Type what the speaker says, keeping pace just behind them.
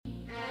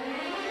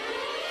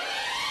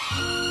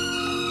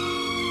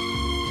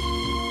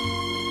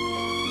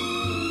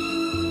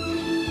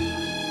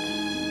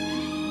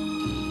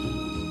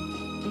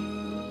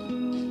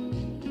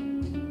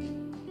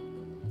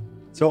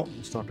Så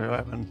startar jag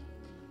även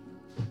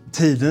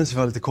tiden så vi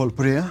har lite koll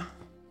på det.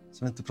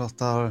 Så vi inte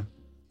pratar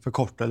för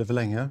kort eller för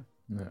länge.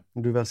 Nej.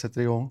 Om du väl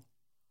sätter igång.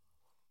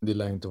 Det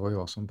lär inte vara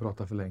jag som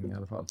pratar för länge i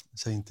alla fall.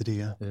 Säg inte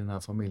det. I den här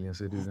familjen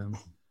så är du den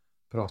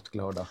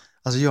pratglada.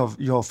 Alltså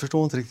jag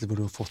förstår inte riktigt var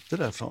du har fått det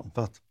därifrån.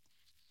 För att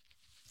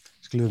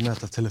skulle du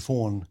mäta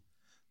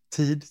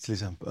telefontid till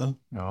exempel.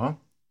 Ja.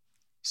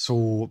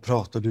 Så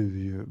pratar du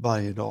ju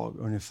varje dag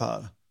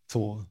ungefär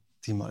 2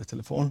 timmar i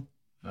telefon.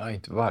 Nej,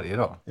 inte varje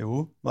dag.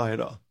 Jo, varje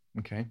dag.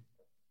 Okej.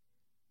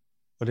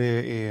 Och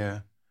det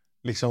är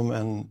liksom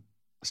en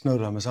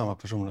snurra med samma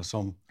personer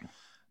som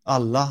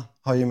alla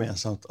har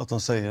gemensamt att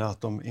de säger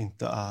att de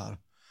inte är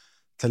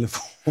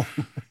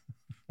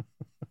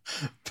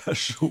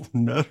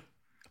telefonpersoner.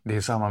 Det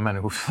är samma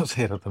människor som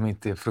säger att de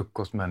inte är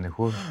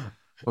frukostmänniskor.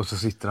 Och så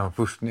sitter de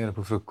först nere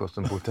på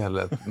frukosten på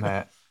hotellet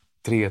med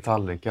 3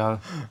 tallrikar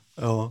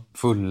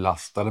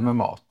fullastade med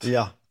mat.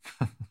 Ja.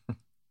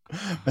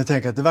 Men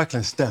tänk att det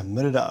verkligen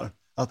stämmer det där.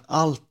 Att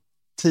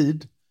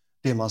alltid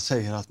det man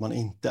säger att man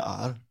inte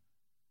är,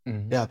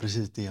 det är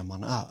precis det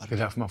man är. Det är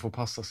därför man får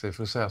passa sig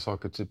för att säga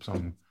saker typ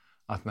som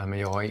att nej men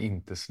jag är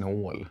inte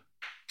snål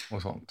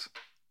och sånt.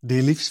 Det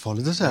är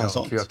livsfarligt att säga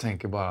sånt. För jag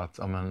tänker bara att,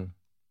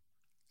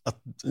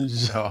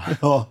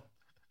 ja.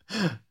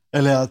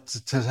 Eller att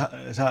så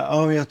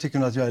här, jag tycker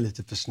nog att jag är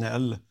lite för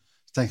snäll.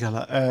 Så tänker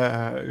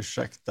alla,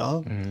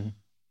 ursäkta.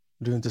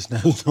 Du är inte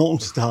snäll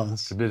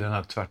någonstans. Det blir den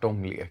här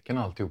tvärtomleken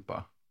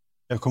alltihopa.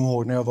 Jag kommer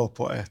ihåg när jag var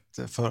på ett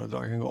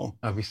föredrag en gång.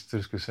 Jag visste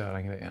du skulle säga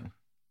den grejen.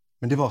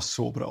 Men det var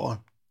så bra.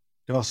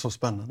 Det var så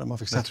spännande. Man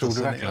fick sätta tror du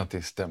sig verkligen ner. att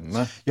det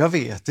stämmer? Jag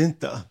vet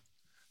inte.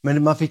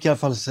 Men man fick i alla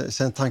fall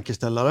en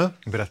tankeställare.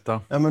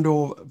 Berätta. Ja, men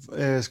då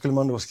skulle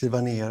man då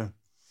skriva ner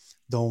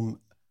de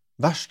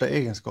värsta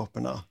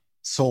egenskaperna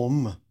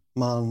som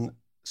man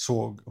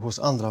såg hos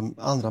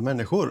andra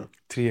människor.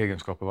 3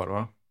 egenskaper var det,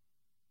 va?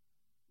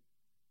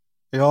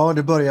 Ja,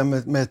 det börjar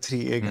med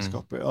 3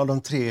 egenskaper. Ja,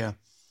 de 3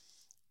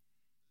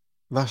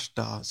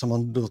 värsta som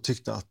man då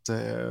tyckte att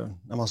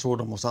när man såg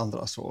dem hos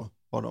andra så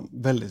var de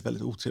väldigt,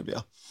 väldigt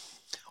otrevliga.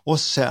 Och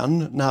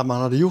sen när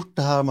man hade gjort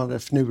det här, man hade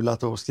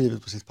fnulat och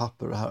skrivit på sitt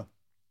papper och det här,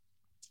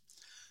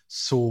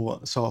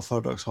 så sa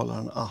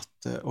föredragshållaren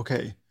att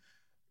okej,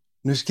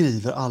 nu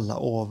skriver alla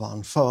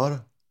ovanför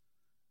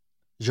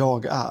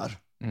jag är.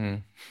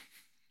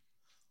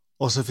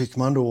 Och så fick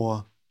man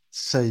då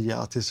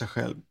säga till sig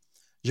själv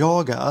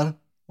jag är,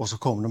 och så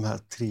kom de här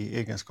 3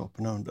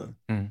 egenskaperna under.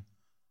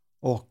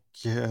 Och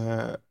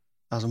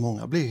alltså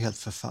många blev helt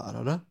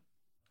förfärade.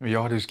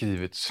 Jag hade ju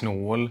skrivit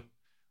snål,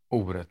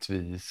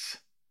 orättvis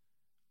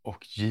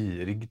och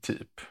girig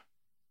typ.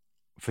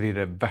 För det är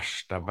det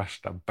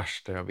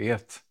värsta jag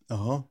vet.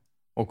 Jaha.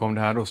 Och om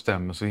det här då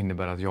stämmer så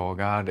innebär det att jag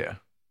är det.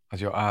 Att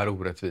jag är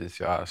orättvis,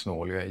 jag är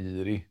snål, jag är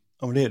girig.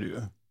 Ja, men det är du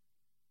ju.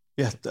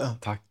 Jätte.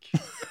 Tack.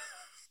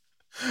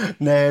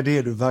 Nej, det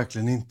är du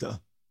verkligen inte.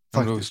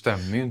 Men då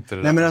stämmer ju inte det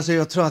där. Nej, men alltså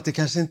jag tror att det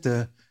kanske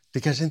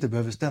inte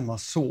behöver stämma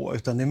så,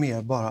 utan det är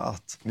mer bara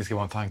att det ska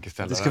vara en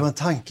tankeställare. Det ska vara en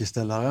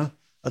tankeställare.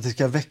 Att det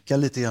ska väcka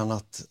lite grann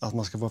att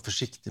man ska vara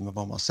försiktig med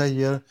vad man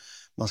säger.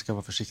 Man ska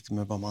vara försiktig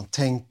med vad man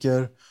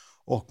tänker.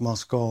 Och man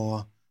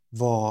ska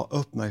vara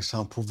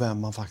uppmärksam på vem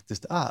man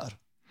faktiskt är.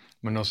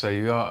 Men då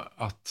säger jag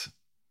att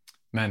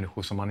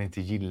människor som man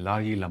inte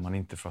gillar man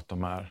inte för att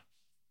de är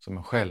som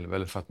en själv.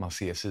 Eller för att man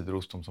ser sidor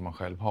hos dem som man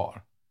själv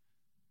har.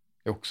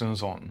 Det är också en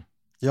sån.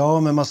 Ja,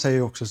 men man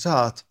säger också så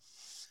här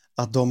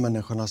att de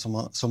människorna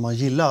som man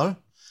gillar,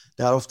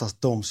 det är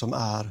oftast de som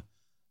är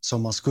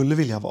som man skulle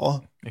vilja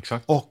vara.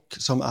 Exakt. Och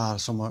som är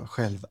som man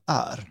själv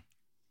är.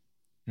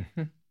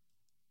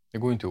 Det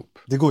går inte ihop.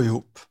 Det går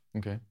ihop.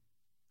 Okay.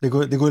 Det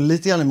går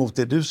lite grann emot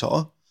det du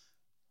sa.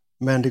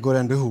 Men det går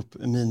ändå ihop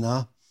i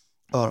mina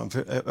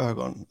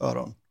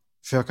öron.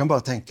 För jag kan bara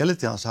tänka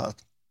lite grann så här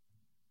att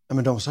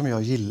men de som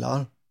jag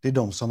gillar, det är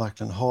de som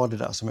verkligen har det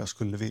där som jag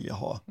skulle vilja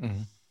ha.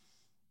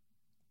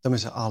 De är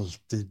så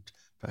alltid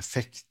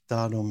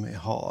perfekta, de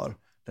har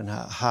den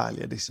här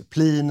härliga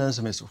disciplinen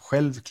som är så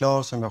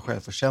självklar, som jag själv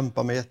får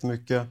kämpa med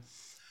jättemycket.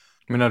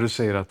 Men när du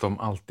säger att de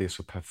alltid är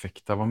så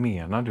perfekta, vad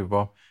menar du?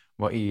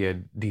 Vad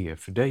är det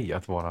för dig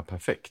att vara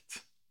perfekt?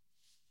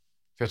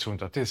 För jag tror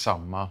inte att det är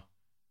samma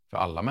för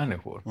alla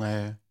människor.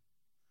 Nej.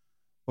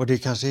 Och det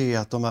kanske är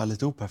att de är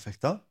lite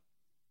operfekta.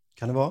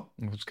 Kan det vara?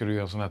 Ska du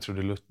göra sån här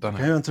trudelutt? Kan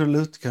jag göra en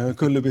trudelutt? Kan jag göra en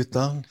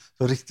kullerbytta?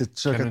 Så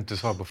riktigt kan du inte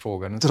svara på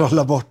frågan?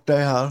 Trolla bort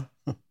dig här.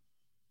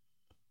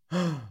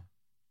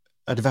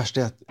 Det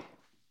värsta är att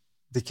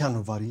det kan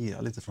nog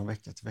variera lite från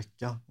vecka till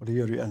vecka. Och det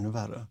gör det ju ännu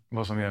värre.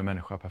 Vad som gör en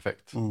människa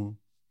perfekt?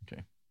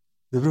 Okay.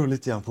 Det beror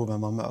lite grann på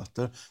vem man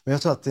möter. Men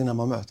jag tror att det är när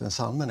man möter en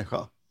sann människa.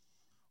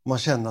 Och man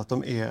känner att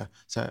de är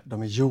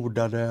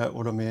jordade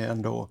och de är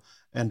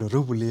ändå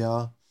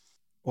roliga.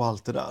 Och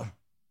allt det där.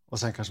 Och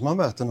sen kanske man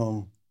möter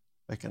någon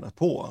veckan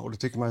på. Och då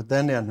tycker man att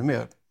den är ännu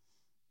mer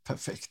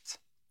perfekt.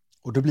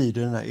 Och då blir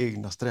det den här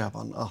egna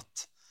strävan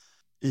att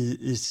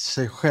i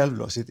sig själv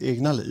då, sitt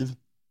egna liv,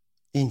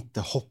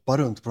 inte hoppa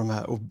runt på de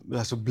här och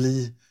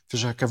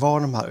försöka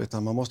vara de här,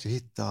 utan man måste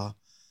hitta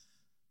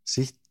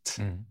sitt.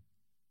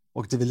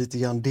 Och det är väl lite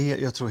grann det,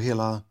 jag tror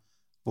hela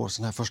vår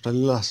sån här första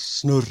lilla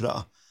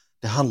snurra,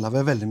 det handlar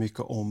väl väldigt mycket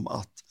om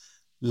att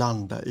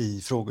landa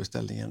i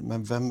frågeställningen,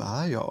 men vem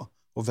är jag?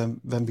 Och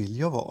vem vill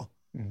jag vara?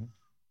 Mm.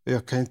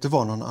 Jag kan ju inte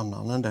vara någon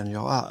annan än den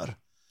jag är.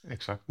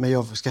 Exakt. Men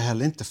jag ska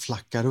heller inte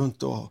flacka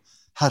runt och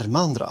härma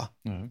andra.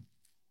 Mm.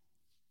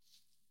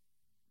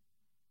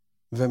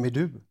 Vem är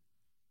du?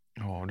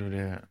 Ja,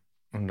 det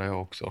undrar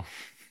jag också.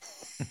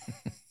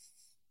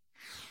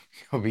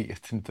 Jag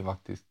vet inte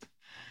faktiskt.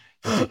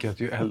 Jag tycker att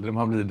ju äldre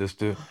man blir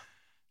desto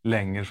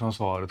längre från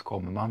svaret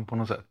kommer man på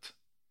något sätt.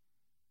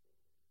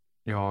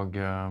 Jag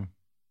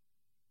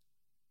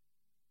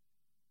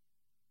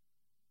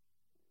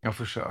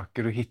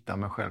försöker att hitta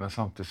mig själv, men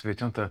samtidigt så vet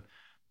jag inte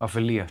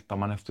varför letar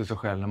man efter sig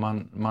själv när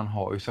man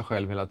har ju sig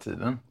själv hela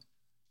tiden.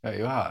 Jag är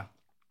ju här.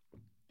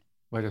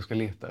 Vad är det jag ska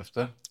leta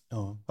efter?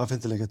 Ja, varför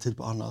inte lägga tid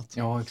på annat?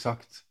 Ja,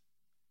 exakt.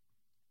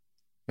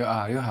 Jag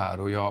är ju här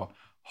och jag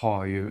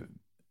har ju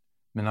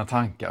mina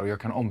tankar och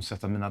jag kan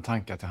omsätta mina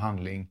tankar till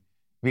handling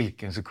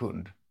vilken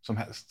sekund som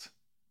helst.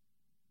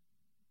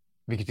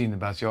 Vilket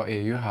innebär att jag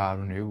är ju här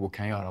och nu och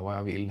kan göra vad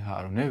jag vill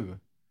här och nu.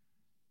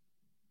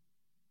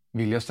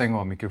 Vill jag stänga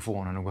av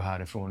mikrofonen och gå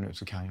härifrån nu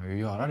så kan jag ju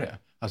göra det.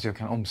 Alltså jag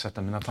kan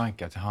omsätta mina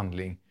tankar till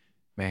handling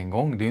med en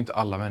gång. Det är ju inte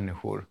alla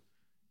människor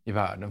i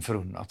världen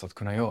förunnat att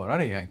kunna göra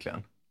det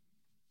egentligen.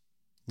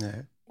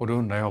 Nej. Och då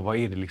undrar jag, vad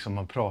är det liksom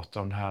man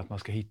pratar om det här att man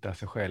ska hitta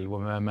sig själv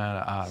och med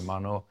är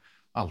man och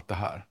allt det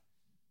här.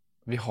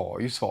 Vi har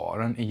ju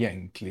svaren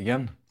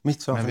egentligen.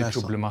 Mitt framför men vi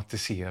näsan.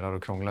 problematiserar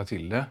och krånglar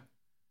till det.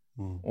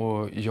 Mm.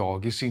 Och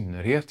jag i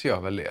synnerhet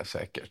gör väl det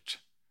säkert.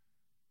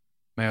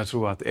 Men jag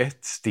tror att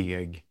ett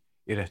steg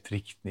i rätt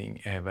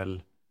riktning är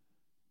väl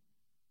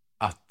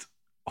att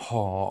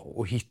ha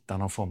och hitta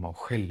någon form av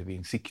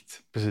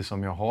självinsikt. Precis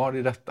som jag har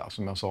i detta,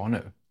 som jag sa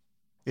nu.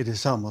 Är det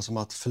samma som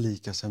att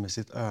förlika sig med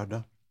sitt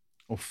öde?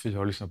 Och fy, jag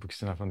har lyssnat på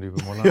Kristina från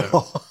Duvemåla nu.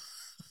 Ja.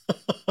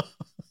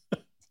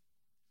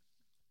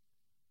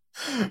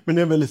 Men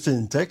det är en väldigt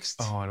fin text.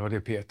 Ja, det var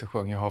det Peter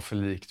sjöng. Jag har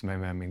förlikt mig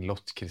med min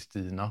lott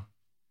Kristina.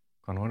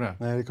 Kan du ihåg det?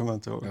 Nej, det kommer jag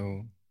inte ihåg.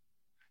 Jo.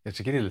 Jag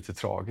tycker det är lite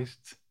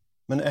tragiskt.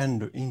 Men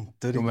ändå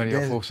inte. Jo, men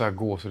jag får så här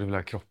gå så det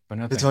vill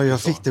kroppen. Vet du vad,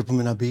 jag fick det på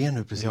mina ben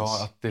nu precis.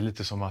 Ja, att det är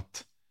lite som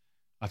att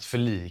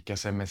förlika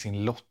sig med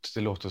sin lott.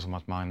 Det låter som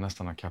att man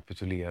nästan har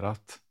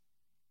kapitulerat.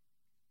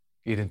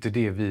 Är det inte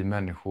det vi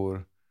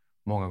människor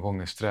många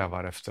gånger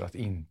strävar efter att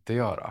inte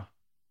göra?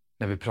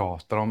 När vi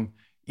pratar om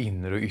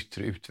inre och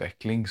yttre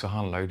utveckling så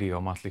handlar ju det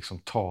om att liksom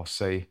ta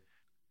sig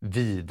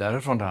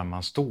vidare från där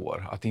man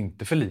står. Att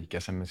inte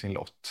förlika sig med sin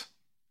lott.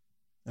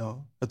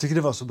 Ja, jag tycker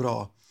det var så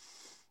bra.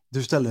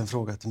 Du ställde en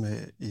fråga till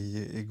mig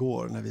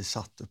igår när vi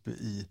satt uppe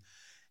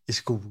i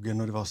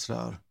skogen och det var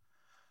sådär.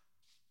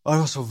 Ja, det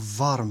var så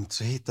varmt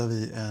så hittade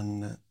vi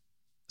en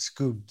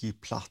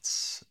skuggig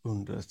plats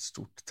under ett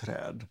stort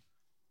träd.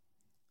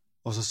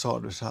 Och så sa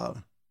du så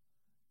här.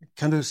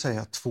 Kan du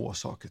säga 2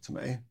 saker till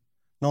mig?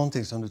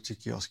 Någonting som du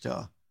tycker jag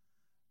ska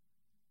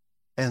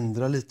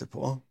ändra lite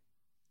på.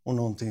 Och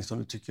någonting som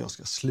du tycker jag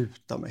ska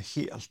sluta med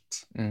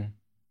helt. Mm.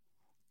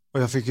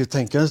 Och jag fick ju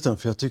tänka en stund,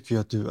 för jag tycker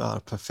ju att du är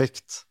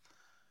perfekt.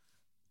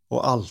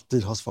 Och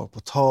alltid har svar på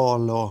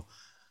tal och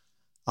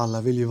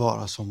alla vill ju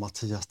vara som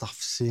Mattias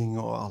Tafsing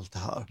och allt det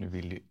här. Nu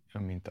vill ju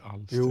inte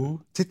alls. Jo,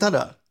 titta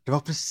där. Det var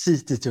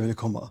precis dit jag ville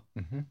komma.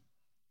 Mm-hmm.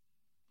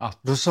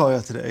 Då sa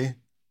jag till dig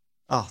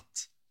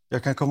att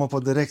jag kan komma på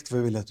direkt vad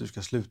jag vill att du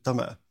ska sluta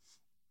med.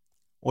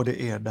 Och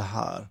det är det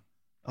här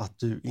att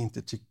du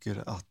inte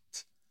tycker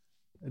att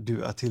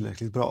du är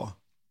tillräckligt bra.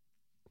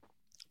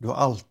 Du har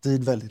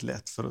alltid väldigt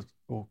lätt för att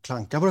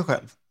klanka på dig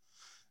själv.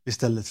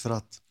 Istället för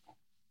att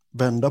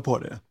vända på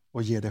det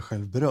och ge dig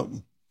själv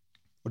beröm.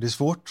 Och det är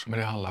svårt. Men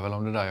det handlar väl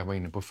om det där jag var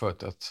inne på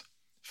förut, att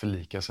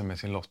förlika sig med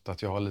sin lott.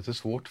 Att jag har lite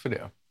svårt för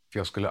det. För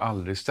jag skulle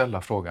aldrig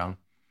ställa frågan,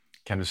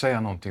 kan du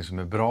säga någonting som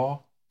är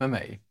bra med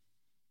mig?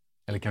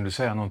 Eller kan du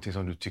säga någonting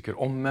som du tycker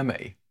om med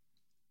mig?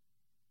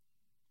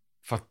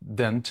 För att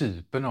den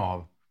typen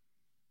av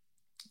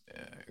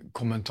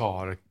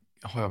kommentarer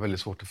har jag väldigt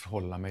svårt att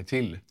förhålla mig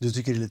till. Du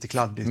tycker det är lite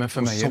kladdigt men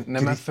för och mig, sockrigt.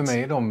 men för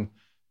mig är de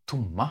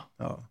tomma.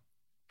 Ja.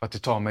 För att det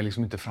tar mig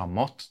liksom inte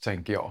framåt,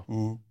 tänker jag.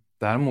 Mm.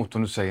 Däremot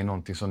om du säger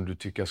någonting som du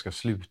tycker jag ska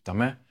sluta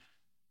med,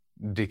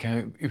 det kan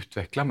ju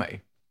utveckla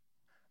mig.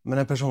 Men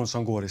en person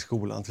som går i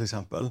skolan till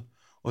exempel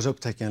och så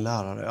upptäcker en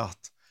lärare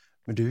att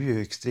men du är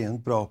ju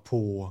extremt bra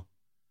på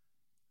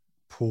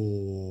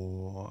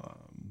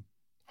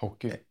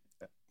Hockey.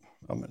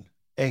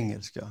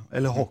 Engelska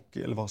eller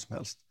hockey eller vad som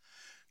helst.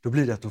 Då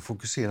blir det att då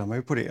fokuserar man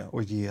ju på det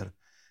och ger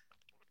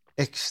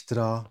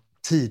extra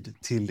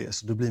tid till det.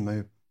 Så då blir man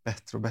ju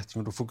bättre och bättre.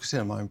 Och då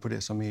fokuserar man ju på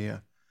det som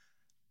är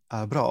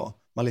bra.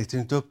 Man letar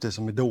ju inte upp det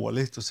som är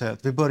dåligt och säger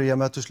att vi börjar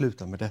med att du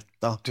slutar med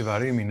detta.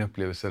 Tyvärr är min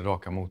upplevelse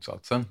raka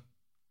motsatsen.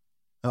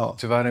 Ja.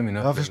 Tyvärr är min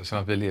upplevelse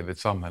att vi lever i ett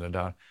samhälle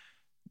där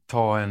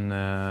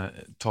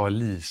ta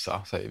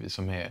Lisa, säger vi,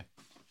 som är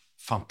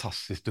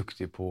fantastiskt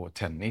duktig på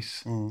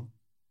tennis. Mm.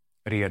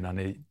 Redan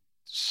i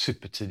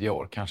supertidiga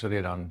år, kanske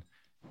redan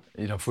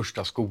i de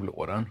första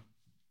skolåren.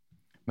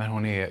 Men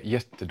hon är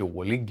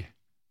jättedålig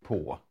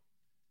på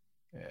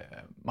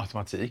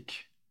matematik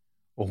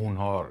och hon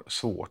har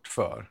svårt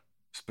för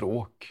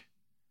språk.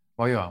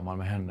 Vad gör man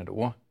med henne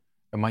då?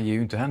 Man ger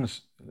ju inte henne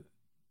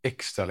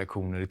extra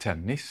lektioner i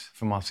tennis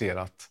för man ser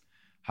att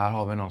här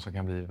har vi någon som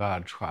kan bli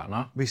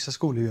världsstjärna. Vissa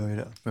skolor gör ju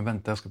det. Men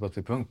vänta, jag ska bara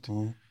till punkt.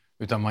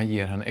 Utan man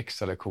ger henne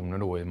extra lektioner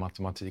då i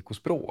matematik och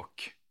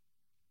språk.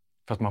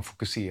 För att man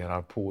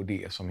fokuserar på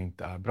det som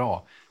inte är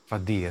bra. För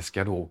att det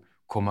ska då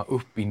komma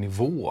upp i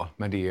nivå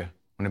med det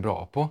hon är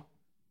bra på.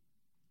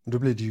 Då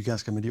blir det ju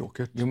ganska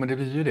mediokert. Jo, men det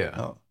blir ju det.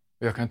 Ja.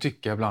 Och jag kan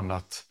tycka ibland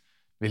att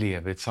vi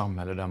lever i ett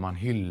samhälle där man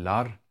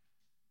hyllar,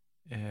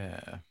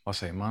 vad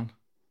säger man,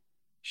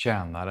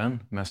 tjänaren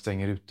men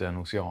stänger ute en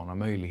ocean av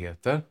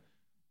möjligheter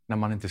när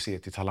man inte ser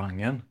till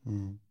talangen.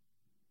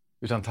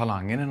 Utan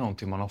talangen är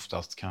någonting man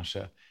oftast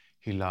kanske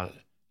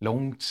hyllar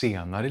långt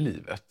senare i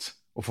livet.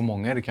 Och för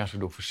många är det kanske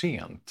då för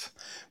sent.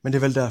 Men det är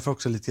väl därför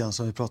också lite grann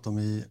som vi pratade om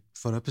i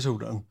förra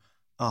episoden.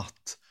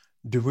 Att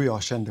du och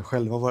jag kände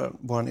själva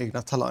vår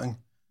egna talang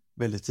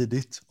väldigt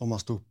tidigt. Om man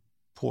stod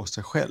på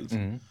sig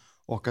själv.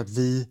 Och att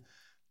vi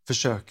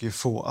försöker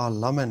få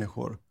alla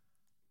människor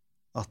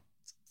att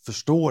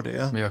förstå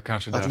det. Men jag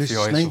kanske därför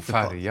jag är så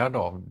färgad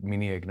av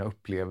min egna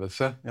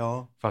upplevelse.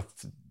 Ja. För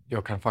att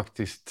jag kan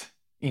faktiskt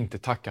inte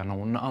tacka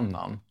någon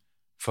annan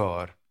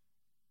för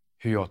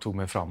hur jag tog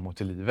mig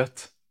framåt i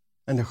livet.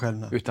 Än dig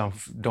själv. Utan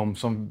de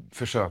som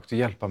försökte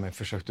hjälpa mig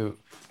försökte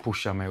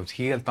pusha mig åt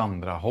helt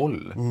andra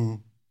håll.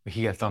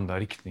 Helt andra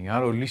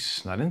riktningar och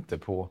lyssnade inte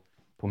på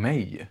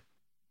mig.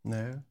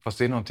 Nej. Fast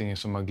det är någonting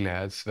som jag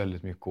gläds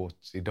väldigt mycket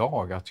åt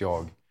idag.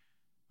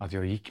 Att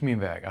jag gick min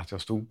väg, att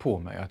jag stod på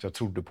mig, att jag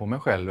trodde på mig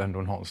själv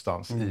ändå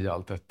någonstans i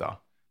allt detta.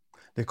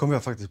 Det kom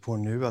jag faktiskt på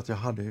nu att jag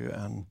hade ju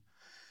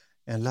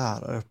en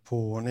lärare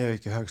när jag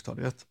gick i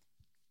högstadiet.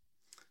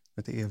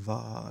 Det heter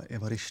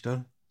Eva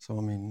Richter som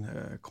var min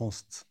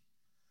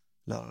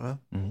konstlärare.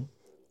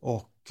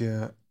 Och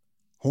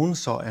hon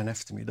sa en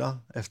eftermiddag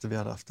efter vi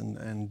hade haft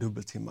en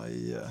dubbeltimma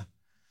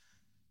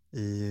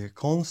i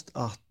konst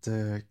att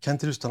kan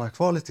inte du stanna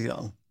kvar lite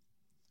grann?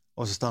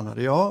 Och så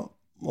stannade jag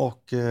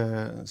och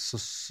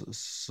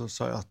så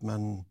sa jag att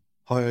men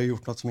har jag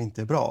gjort något som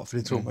inte är bra? För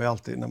det tror man ju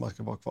alltid när man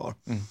ska vara kvar.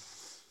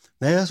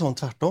 Nej, jag sa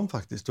tvärtom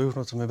faktiskt. Du har gjort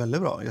något som är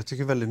väldigt bra. Jag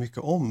tycker väldigt mycket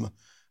om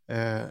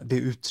det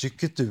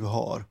uttrycket du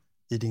har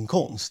i din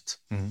konst.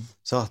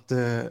 Så att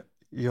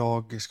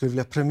jag skulle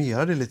vilja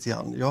premiera det lite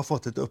grann. Jag har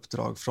fått ett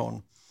uppdrag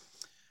från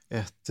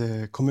ett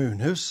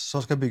kommunhus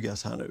som ska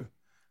byggas här nu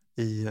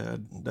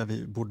där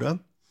vi bodde.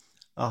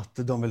 Att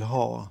de vill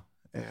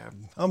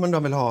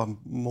ha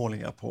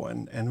målningar på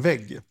en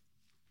vägg.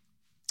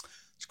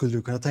 Skulle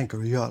du kunna tänka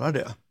dig att göra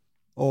det?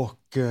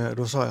 Och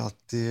då sa jag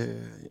att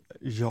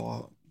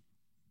ja,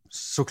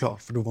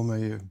 såklart, för då var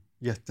man ju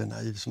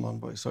jättenaiv så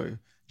man sa ju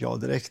ja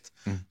direkt.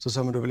 Så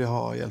sa man då vill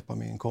jag hjälpa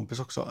min kompis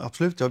också.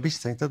 Absolut, jag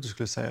misstänkte att du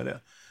skulle säga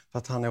det. För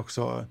att han är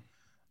också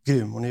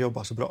grym och ni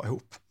jobbar så bra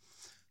ihop.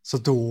 Så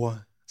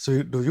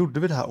då gjorde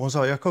vi det här. Hon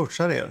sa jag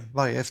coachar er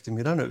varje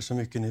eftermiddag nu så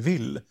mycket ni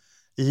vill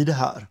i det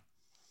här.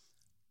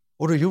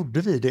 Och då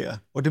gjorde vi det.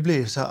 Och det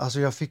blev så här, alltså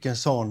jag fick en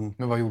sån...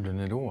 Men vad gjorde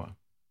ni då?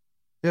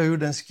 Jag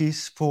gjorde en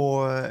skiss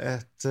på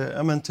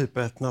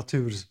ett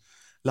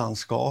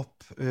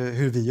naturlandskap.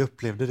 Hur vi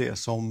upplevde det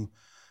som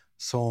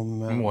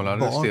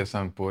Målades barn. det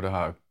sen på det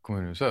här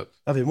kommunhuset?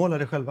 Ja, vi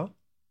målade själva.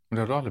 Men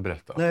det har du aldrig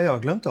berättat? Nej, jag har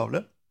glömt av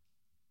det.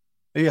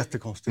 Det är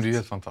jättekonstigt. Det är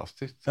helt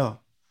fantastiskt.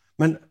 Ja.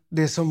 Men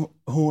det som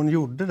hon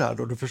gjorde där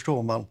då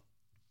förstår man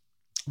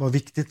vad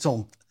viktigt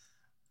sånt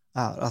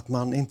är. Att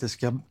man inte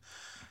ska,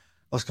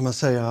 vad ska man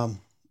säga,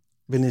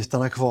 vill ni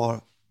stanna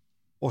kvar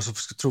och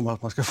så tror man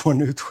att man ska få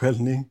en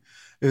utskällning.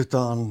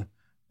 Utan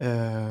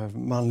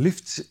man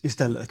lyfts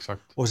istället.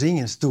 Exakt. Och så är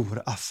ingen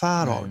stor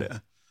affär av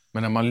det.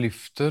 Men när man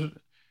lyfter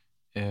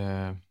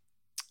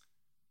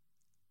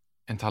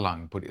en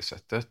talang på det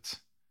sättet,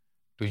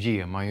 då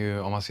ger man ju,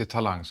 om man ser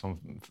talang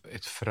som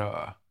ett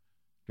frö,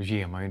 då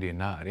ger man ju det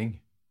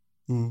näring.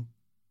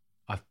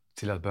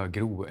 Till att börja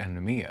gro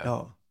ännu mer.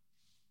 Ja.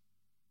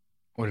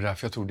 Och det är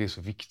därför jag tror det är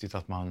så viktigt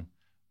att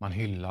man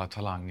hyllar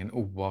talangen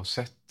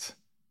oavsett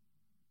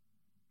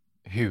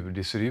hur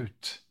det ser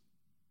ut.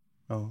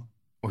 Ja.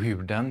 Och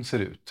hur den ser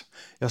ut.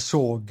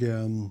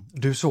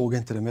 Du såg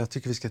inte det, men jag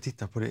tycker vi ska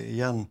titta på det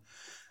igen.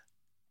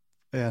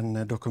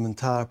 En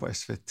dokumentär på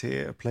SVT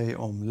Play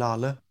om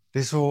Lale. Det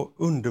är så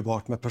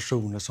underbart med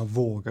personer som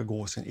vågar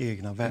gå sin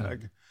egna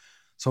väg.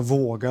 Som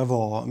vågar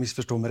vara,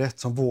 missförstå mig rätt,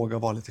 som vågar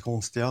vara lite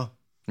konstiga.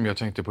 Jag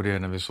tänkte på det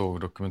när vi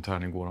såg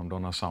dokumentären igår om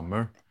Donna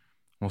Summer.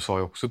 Hon sa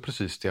ju också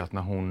precis det att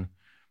när hon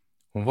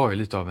var ju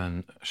lite av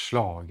en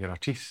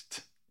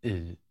schlagerartist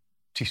i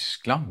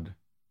Tyskland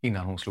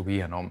innan hon slog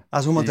igenom.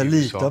 Alltså hon var inte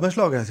lite av en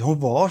schlagerartist, hon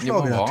var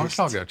schlagerartist. Hon var en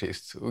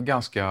schlagerartist och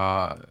ganska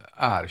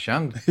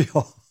erkänd.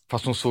 Ja.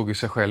 Fast hon såg ju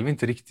sig själv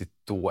inte riktigt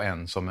då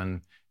än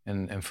som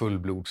en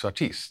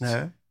fullblodsartist.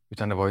 Nej.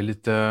 Utan det var ju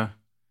lite...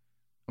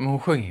 Hon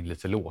sjöng in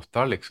lite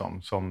låtar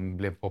liksom som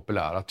blev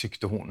populära,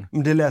 tyckte hon.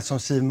 Men det lät som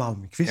Siw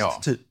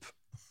Malmkvist typ.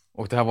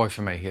 Och det här var ju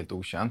för mig helt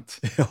okänt.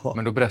 Ja.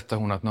 Men då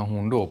berättade hon att när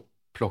hon då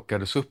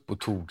plockades upp och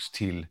togs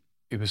till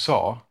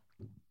USA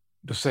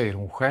Då säger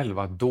hon själv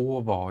att då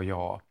var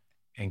jag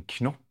en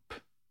knopp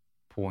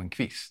på en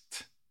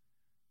kvist.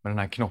 Men den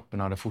här knoppen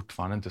hade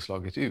fortfarande inte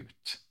slagit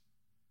ut.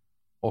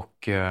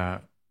 Och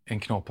en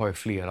knopp har ju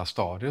flera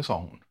stadier, sa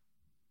hon.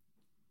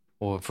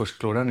 Och först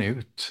slår den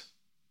ut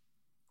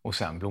och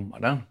sen blommar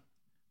den.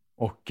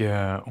 Och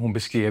hon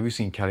beskrev ju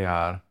sin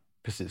karriär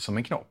precis som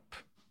en knopp.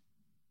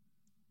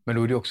 Men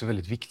då är det också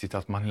väldigt viktigt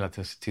att man hela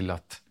tiden ser till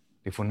att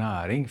det får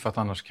näring. För att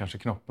annars kanske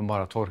knoppen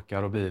bara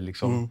torkar och blir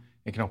liksom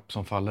en knopp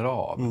som faller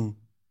av.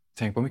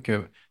 Tänk på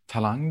mycket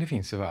talang det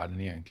finns i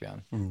världen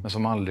egentligen. Men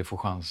som aldrig får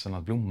chansen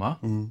att blomma.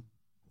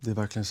 Det är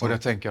verkligen så. Och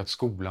jag tänker att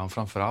skolan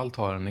framförallt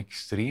har en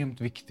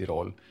extremt viktig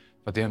roll.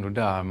 För att det är ändå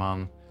där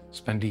man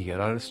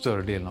spenderar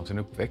större delen av sin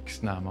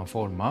uppväxt när man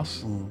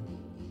formas.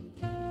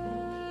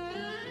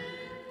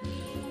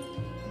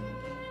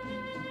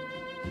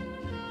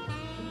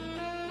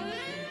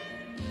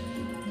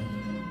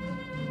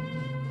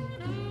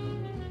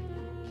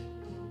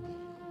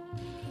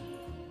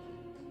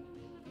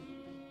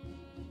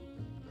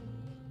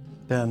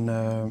 Den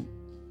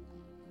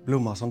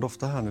blomma som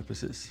doftar här nu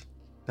precis.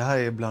 Det här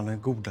är bland de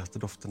godaste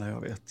dofterna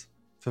jag vet.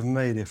 För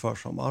mig är det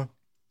försommar.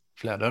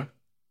 Fläder.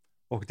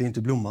 Och det är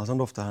inte blomman som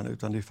doftar här nu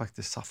utan det är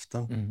faktiskt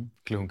saften.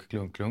 Klunk,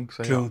 klunk, klunk,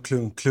 säger Klunk,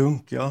 klunk,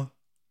 klunk, ja.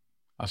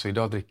 Alltså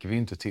idag dricker vi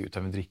inte te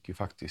utan vi dricker ju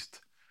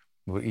faktiskt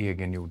vår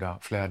egengjorda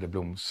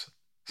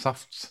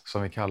fläderblomssaft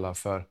som vi kallar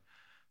för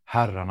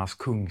herrarnas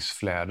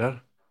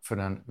kungsfläder. För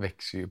den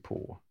växer ju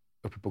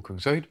uppe på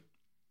Kungshöjd.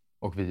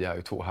 Och vi är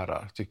ju 2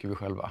 herrar, tycker vi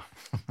själva.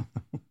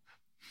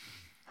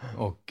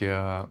 Och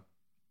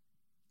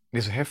det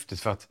är så häftigt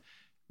för att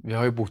vi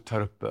har ju bott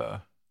här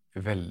uppe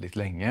väldigt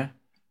länge.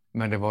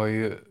 Men det var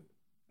ju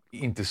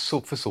inte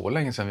för så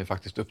länge sedan vi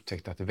faktiskt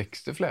upptäckte att det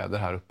växte fläder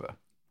här uppe.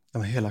 Ja,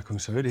 men hela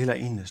Kungshöjd, hela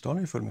innerstan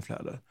är full med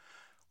fläder.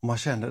 Och man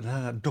känner den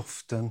här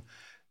doften,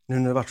 nu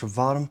när det varit så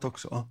varmt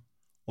också,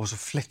 och så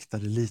fläktar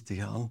det lite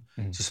grann,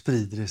 så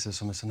sprider det sig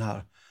som en sån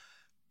här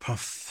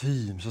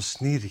parfym som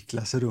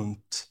snirklar sig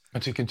runt.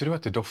 Men tycker inte du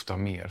att det doftar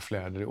mer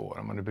fläder i år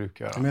än vad det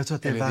brukar göra? Men jag tror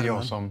att det är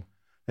värmen.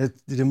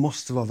 Det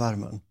måste vara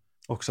värmen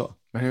också.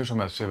 Men hur som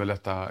helst så är väl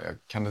detta,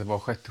 kan det vara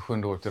 6:e,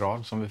 7:e året i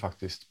rad som vi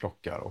faktiskt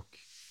plockar och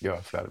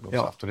gör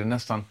fläderblomssaft. Ja. Och det är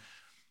nästan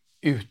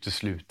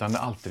uteslutande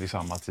alltid i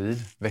samma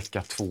tid,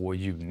 vecka 2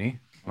 juni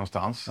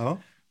någonstans. Ja.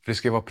 För det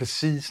ska vara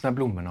precis när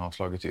blommorna har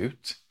slagit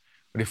ut.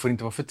 Och det får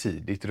inte vara för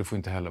tidigt och det får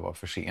inte heller vara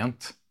för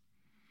sent.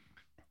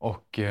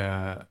 Och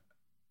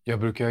jag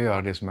brukar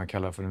göra det som jag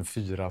kallar för en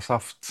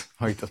 4-saft.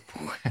 Har hittat på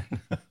själv.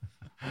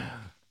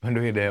 Men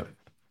då är det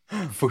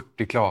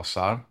 40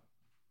 klasar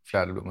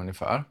fläderblom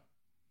ungefär.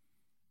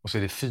 Och så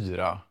är det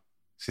 4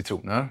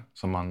 citroner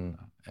som man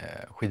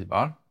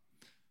skivar.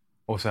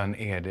 Och sen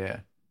är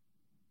det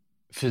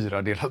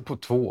 4 delat på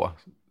 2.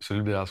 Så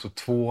det blir alltså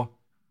 2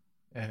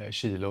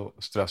 kilo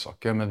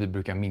strösocker. Men vi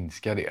brukar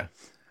minska det.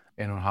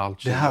 1,5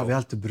 kilo. Det här vi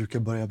alltid brukar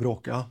börja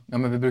bråka. Ja,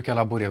 men vi brukar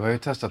laborera. Vi har ju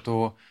testat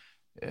att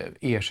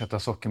ersätta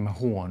socker med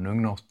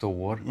honung något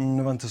år.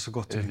 Det var inte så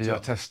gott. Vi har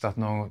testat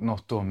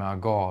något år med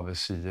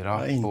agavesyra.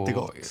 Ja, inte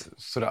gott.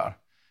 Sådär.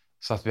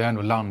 Så att vi har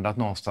ändå landat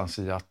någonstans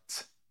i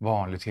att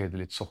vanligt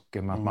hederligt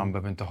socker, men att man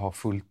behöver inte ha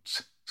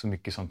fullt så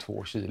mycket som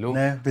 2 kilo.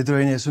 Nej, vi drar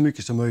ner så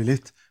mycket som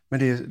möjligt. Men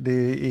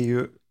det är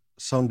ju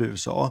som du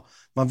sa,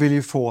 man vill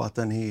ju få att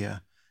den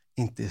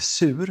inte är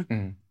sur.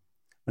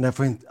 Men den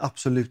får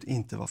absolut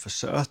inte vara för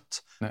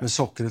söt. Nej. Men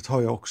sockret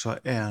har ju också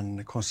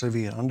en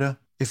konserverande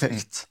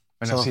effekt.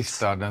 Men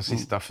den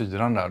sista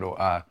 4 där då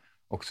är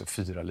också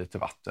 4 liter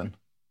vatten.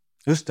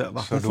 Just det,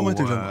 vatten får man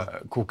inte glömma.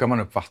 Kokar man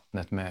upp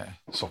vattnet med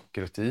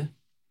sockret i.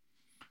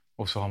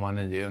 Och så har man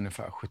i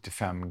ungefär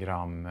 75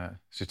 gram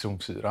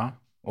citronsyra.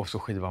 Och så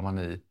skivar man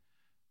i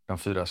de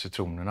 4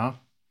 citronerna.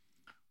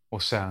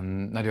 Och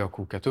sen när det har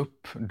kokat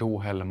upp, då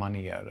häller man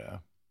ner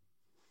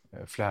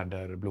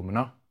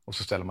fläderblommorna. Och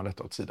så ställer man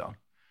detta åt sidan.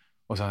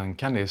 Och sen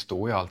kan det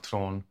stå i allt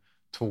från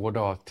 2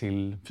 dagar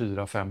till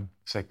 4, 5,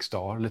 6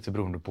 dagar. Lite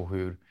beroende på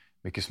hur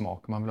mycket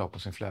smak man vill ha på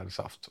sin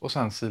flädersaft. Och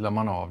sen silar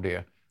man av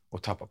det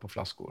och tappar på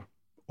flaskor.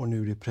 Och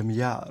nu är det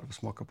premiär att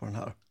smaka på den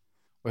här.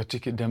 Och jag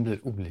tycker den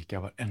blir olika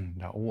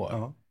varenda år.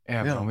 Ja,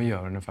 även om vi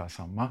gör ungefär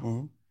samma.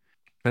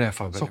 Men det är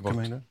för väldigt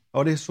gott.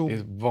 Ja, det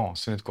är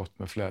vansinnigt gott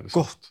med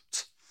flädersaft.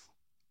 Gott.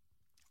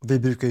 Vi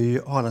brukar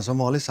ju ha den som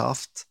vanlig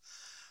saft.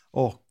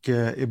 Och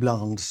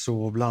ibland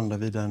så blandar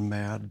vi den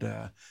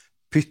med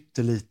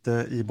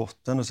pyttelite i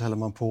botten. Och så häller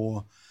man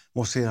på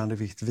mousserande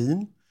vitt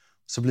vin.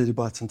 Så blir det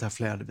bara ett sånt här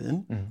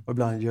flädervin. Och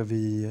ibland gör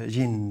vi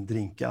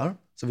gindrinkar.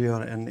 Så vi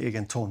gör en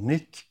egen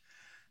tonic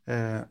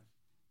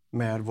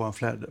med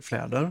vår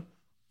fläder.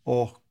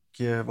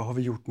 Och vad har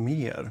vi gjort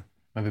mer?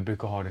 Men vi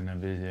brukar ha det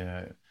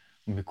när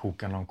om vi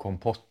kokar någon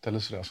kompott eller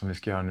sådär som vi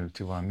ska göra nu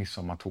till vår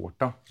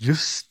midsommartårta.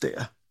 Just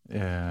det.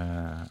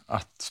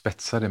 Att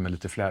spetsa det med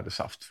lite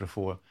flädersaft för att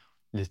få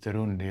lite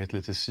rundhet,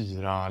 lite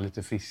syra,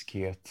 lite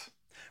friskhet.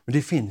 Men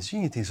det finns ju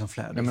ingenting som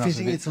fläder. Det finns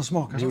inget som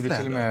smakar som fläder.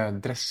 Vi gjorde till och med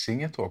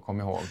dressing ett år, kom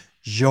jag ihåg.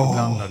 Ja! Då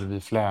blandade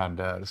vi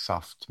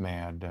flädersaft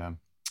med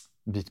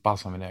vit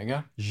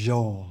balsamvinäger.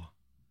 Ja!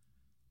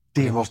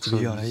 Det måste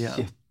vi göra igen.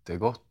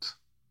 Jättegott.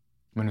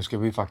 Men nu ska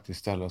vi faktiskt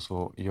ställa oss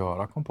och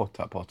göra kompott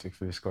här, Patrik,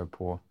 för vi ska ju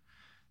på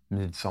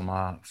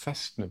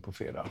midsommarfest nu på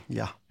fredag.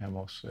 Ja. Hemma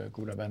hos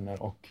goda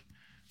vänner, och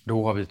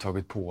då har vi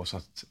tagit på oss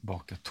att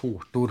baka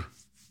tårtor.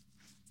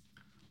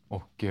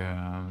 Och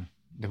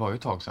det var ju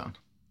ett tag sedan.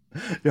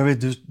 Jag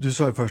vet, du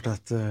sa ju först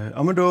att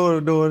ja, men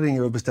då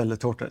ringer vi och beställer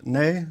tårtor.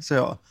 Nej, sa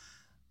jag.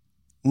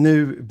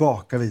 Nu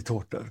bakar vi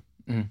tårtor.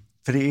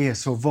 För det är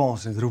så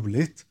vansinnigt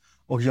roligt.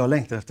 Och jag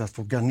längtar efter att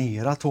få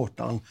garnera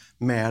tårtan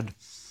med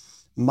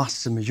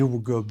massor med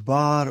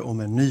jordgubbar och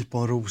med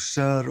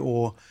nyponrosor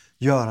och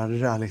göra det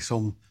där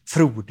liksom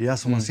frodiga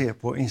som man ser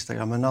på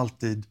Instagram men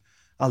aldrig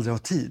har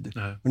tid.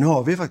 Nej. Men nu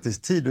har vi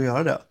faktiskt tid att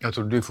göra det. Jag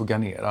tror du får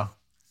garnera.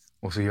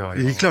 Och så gör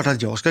Det är klart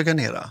att jag ska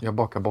garnera. Jag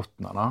bakar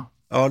bottnarna.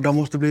 Ja, de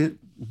måste bli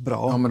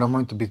bra. Ja, men de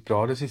har inte blivit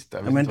bra det sista.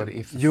 Jag vet inte vad det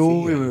är för fel.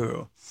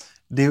 Jo.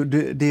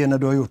 Det är när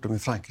du har gjort dem i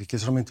Frankrike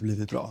så de inte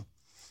blivit bra.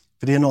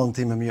 För det är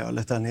någonting med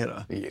mjölet där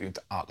nere. Det är ju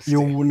inte alls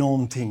Jo, det.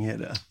 någonting är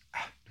det.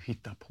 Du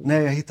hittar på.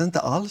 Nej, jag hittar inte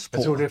alls på.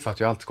 Jag tror det är för att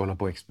jag alltid ska hålla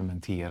på och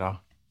experimentera.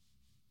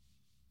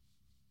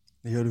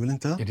 Det gör du väl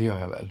inte? Ja, det gör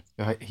jag väl.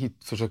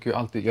 Försöker ju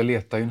alltid, jag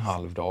letar ju en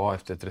halv dag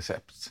efter ett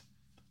recept.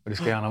 Och det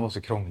ska gärna vara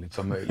så krångligt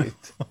som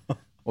möjligt.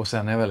 Och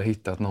sen när jag väl har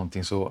hittat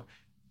någonting så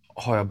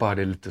har jag bara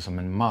det lite som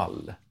en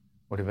mall.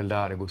 Och det är väl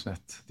där det går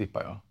snett,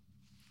 tippar jag.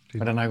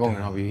 Men den här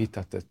gången har vi ju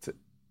hittat ett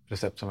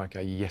recept som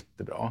verkar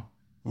jättebra.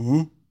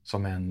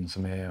 Som en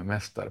som är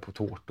mästare på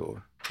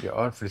tårtor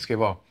gör. För det ska ju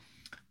vara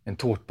en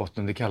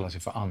tårtbotten, det kallas ju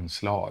för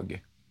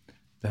anslag.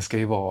 Den ska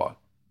ju vara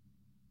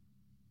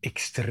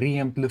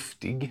extremt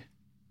luftig.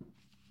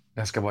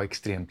 Den ska vara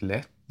extremt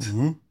lätt.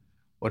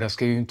 Och den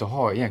ska ju inte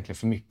ha egentligen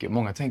för mycket.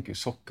 Många tänker ju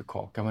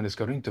sockerkaka, men det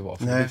ska det inte vara.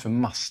 För det blir för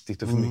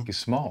mastigt och för mycket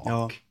smak.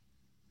 Ja.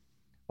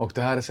 Och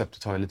det här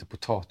receptet har lite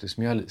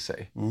potatismjöl i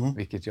sig.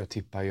 Vilket jag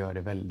tippar gör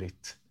det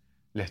väldigt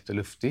lätt och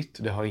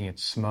luftigt. Det har inget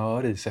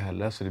smör i sig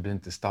heller, så det blir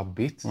inte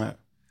stabbigt. Nej.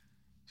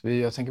 Så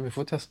jag tänker vi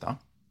får testa.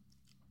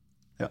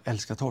 Jag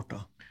älskar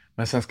tårta.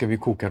 Men sen ska vi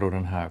koka då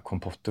den här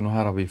kompotten. Och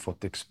här har vi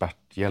fått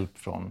experthjälp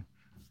från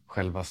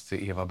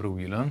självaste Eva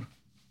Brogylen.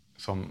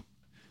 Som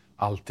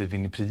alltid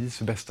vinner pris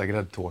för bästa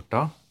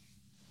gräddtårta.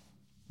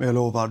 Men jag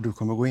lovar, du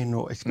kommer gå in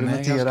och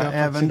experimentera även där. Nej,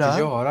 jag ska inte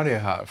göra det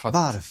här. För att,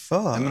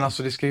 varför? Nej, men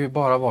alltså det ska ju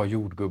bara vara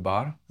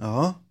jordgubbar.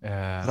 Ja,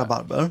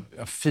 rabarber.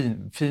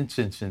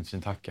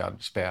 Fint hackad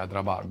späd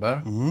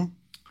rabarber.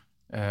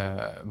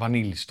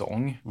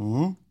 Vaniljstång.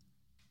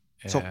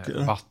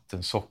 Socker.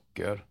 Vatten,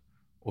 socker.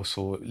 Och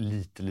så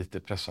lite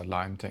pressad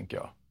lime, tänker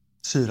jag.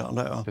 Syran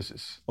där, ja.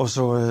 Precis. Och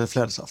så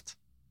flädersaft.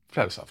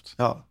 Flädersaft.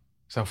 Ja.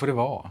 Sen får det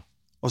vara.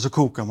 Och så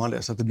kokar man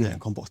det så att det blir en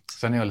kompott.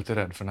 Sen är jag lite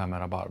rädd för den här med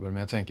rabarber. Men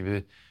jag tänker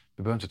vi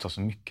behöver inte ta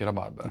så mycket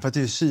rabarber. För att det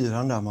är ju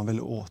syran där man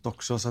vill åt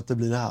också, så att det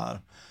blir det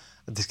här.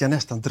 Det ska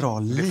nästan dra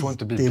lite. Det får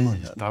inte bli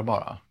bitar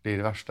bara. Det är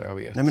det värsta jag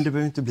vet. Nej, men det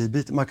behöver inte bli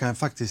bitar. Man kan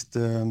faktiskt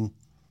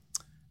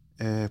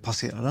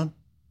passera den.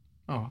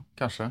 Ja,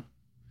 kanske.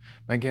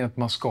 Men grejen är att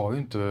man ska ju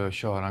inte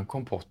köra en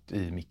kompott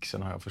i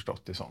mixen, har jag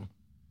förstått det som.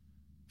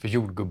 För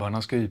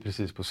jordgubbarna ska ju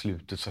precis på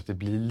slutet så att det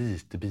blir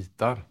lite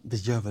bitar. Vi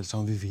gör väl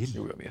som vi vill.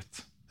 Jo, jag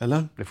vet.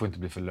 Eller? Det får inte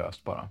bli för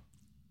löst bara.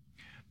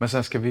 Men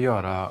sen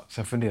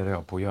sen funderar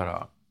jag på att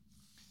göra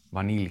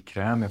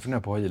vaniljkräm. Jag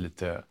funderar på att ha i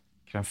lite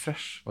crème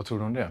fraîche. Vad tror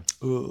du om det?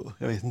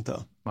 Jag vet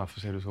inte. Varför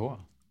ser du så?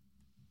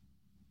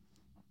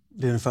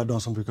 Det är ungefär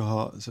de som brukar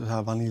ha så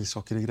här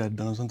vaniljsocker i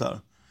grädden och sånt där.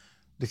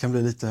 Det kan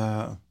bli lite,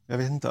 jag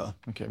vet inte.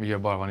 Okej, vi gör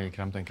bara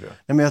vaniljkräm, tänker du?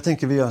 Nej, men jag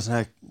tänker vi gör en sån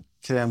här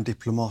crème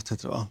diplomat,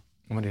 heter det, va?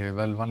 Men det är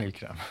väl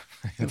vaniljkräm?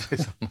 Det är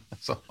samma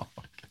sak.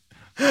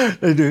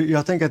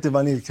 Jag tänker att det är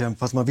vaniljkräm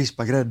fast man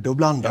vispar grädde och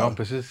blandar. Ja,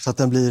 precis. Så att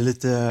den blir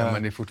lite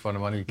men det är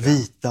fortfarande vaniljkräm.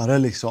 vitare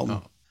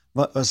liksom.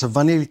 Ja. Alltså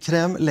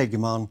vaniljkräm lägger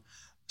man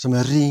som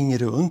en ring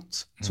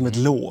runt, som ett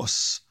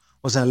lås.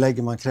 Och sen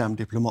lägger man crème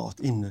diplomat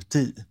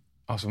inuti.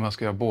 Alltså man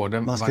ska göra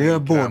både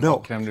både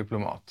och crème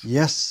diplomat.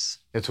 Yes.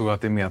 Jag tror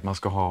att det är mer att man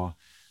ska ha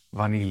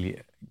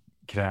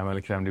vaniljkräm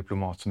eller crème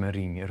diplomat som en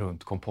ring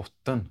runt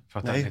kompotten. För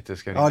att den inte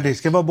ska rinna. Ja, det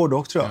ska vara både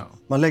och, tror jag. Ja.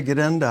 Man lägger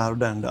den där och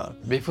den där.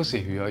 Vi får se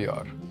hur jag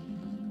gör.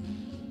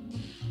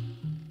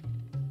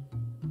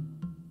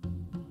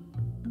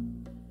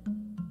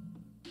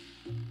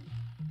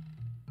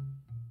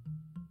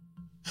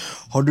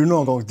 Har du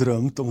någon gång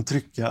drömt om att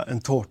trycka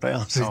en tårta i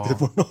ansiktet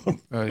på någon?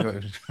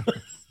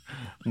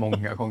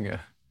 Många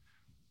gånger.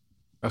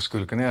 Jag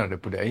skulle kunna göra det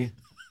på dig.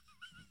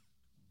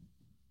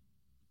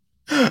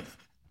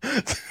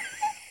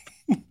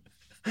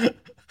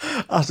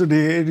 Alltså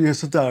det är ju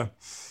sånt där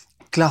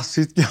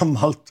klassiskt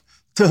gammalt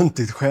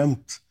töntigt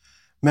skämt.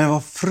 Men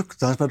vad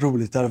fruktansvärt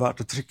roligt det hade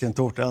varit att trycka en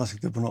tårta i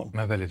ansiktet på någon.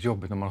 Men väldigt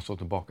jobbigt när man har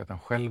stått och bakat den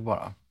själv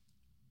bara.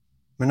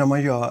 Men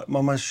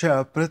när man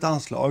köper ett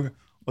anslag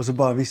och så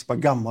bara vispar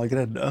gammal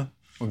grädde.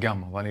 Och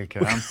gammal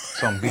vaniljkräm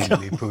som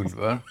billig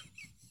pulver.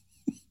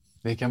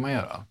 Det kan man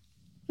göra.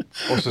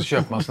 Och så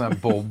köper man sån här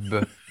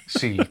Bob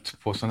sylt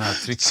på sån här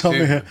trycktub. Som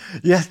är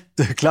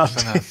jättekladdig.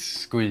 Sån här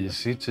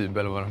squeezy typ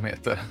eller vad de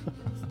heter.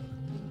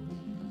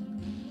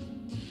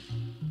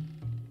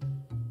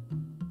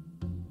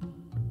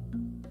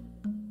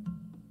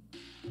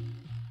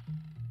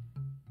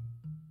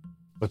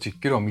 Vad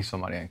tycker du om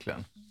midsommar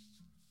egentligen?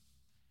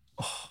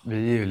 Vi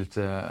är ju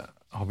lite,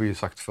 har vi ju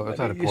sagt förut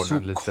här i podden. Det är så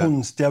lite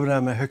konstiga det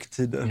där med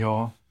högtider.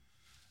 Ja,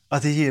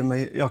 Att det ger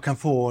mig, jag kan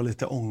få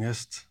lite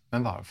ångest.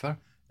 men varför?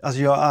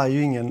 Alltså jag är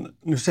ju ingen,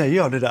 nu säger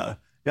jag det där,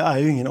 jag är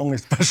ju ingen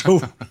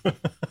ångestperson.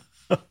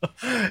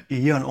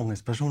 Är jag en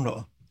ångestperson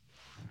då?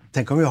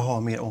 Tänk om jag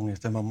har mer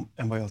ångest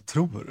än vad jag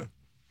tror.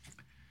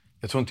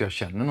 Jag tror inte jag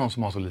känner någon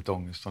som har så lite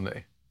ångest som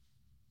dig.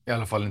 I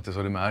alla fall inte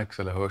så det märks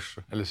eller hörs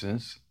eller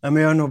syns. Nej,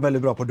 men jag är nog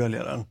väldigt bra på att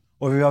dölja den.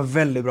 Och vi är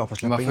väldigt bra på att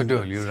släppa Men varför in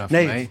döljer du den för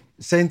Nej, mig?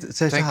 säg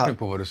så Tänk här. nu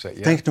på vad du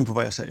säger. Tänk nu på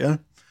vad jag säger.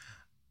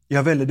 Jag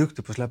är väldigt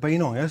duktig på att släppa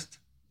in ångest.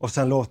 Och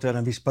sen låter jag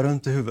den vispa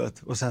runt i huvudet.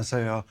 Och sen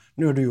säger jag,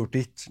 nu har du gjort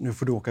ditt, nu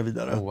får du åka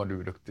vidare. Vad du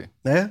är duktig.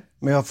 Nej,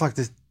 men jag har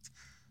faktiskt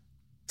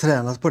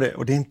tränat på det.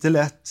 Och det är inte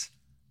lätt.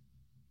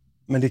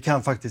 Men det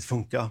kan faktiskt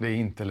funka. Det är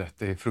inte lätt,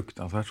 det är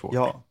fruktansvärt svårt.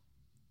 Ja.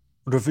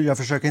 Och då, jag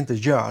försöker inte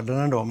göra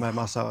den då med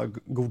massa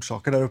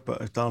godsaker där uppe.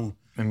 Utan...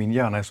 Men min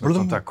hjärna är som ett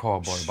sånt där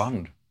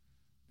cowboyband.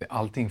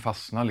 Allting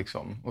fastnar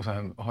liksom. Och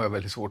sen har jag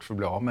väldigt svårt för att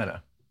bli av med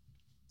det.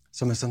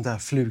 Som ett sånt där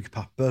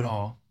flugpapper.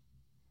 Ja.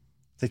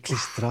 Det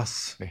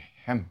klistras. Det är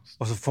hemskt.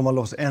 Och så får man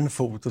loss en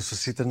fot och så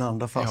sitter den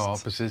andra fast. Ja,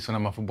 precis. Och när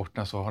man får bort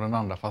den så har den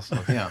andra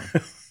fastnat igen.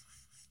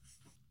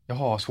 Jag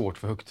har svårt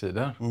för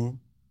högtider.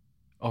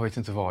 Jag vet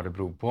inte vad det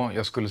beror på.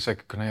 Jag skulle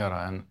säkert kunna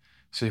göra en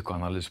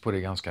psykoanalys på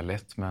det ganska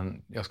lätt,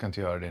 men jag ska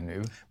inte göra det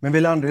nu. Men vi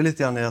landade ju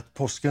lite grann i att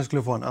påsken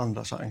skulle få en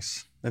andra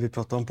chans. När vi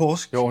pratar om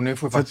påsk. Ja, och nu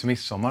får faktiskt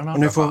midsommar en Och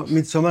andra nu får chans.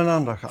 midsommar en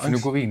andra chans. För nu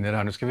går vi in i det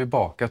här. Nu ska vi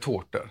baka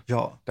tårtor.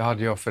 Ja. Det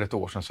hade jag för ett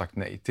år sedan sagt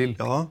nej till.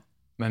 Ja.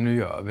 Men nu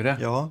gör vi det.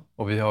 Ja.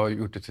 Och vi har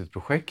gjort det till ett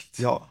projekt.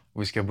 Ja.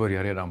 Och vi ska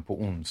börja redan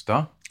på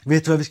onsdag.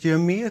 Vet du vad vi ska göra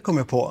mer, kommer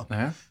jag på?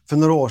 Nej. För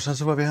några år sedan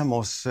så var vi hemma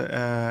hos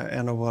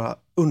en av våra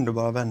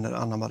underbara vänner,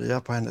 Anna-Maria,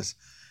 på hennes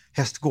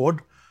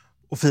hästgård.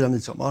 Och fira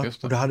midsommar.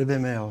 Just det. Och då hade vi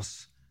med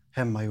oss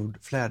hemmagjord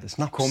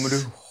flädersnaps. Kommer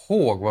du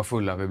ihåg vad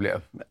fulla vi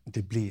blev? Men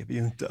det blev vi ju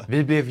inte.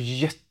 Vi blev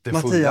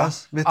jättefulla.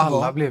 Mattias, vet du Alla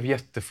vad? blev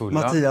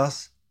jättefulla.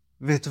 Mattias,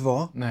 vet du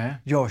vad? Nej.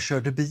 Jag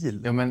körde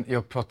bil. Ja, men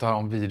jag pratar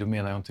om vi, då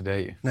menar jag inte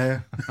dig. Nej.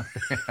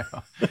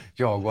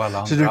 Jag och alla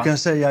andra. Så du kan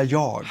säga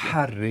jag.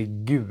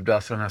 Herregud,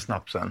 alltså den här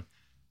snapsen.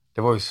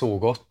 Det var ju så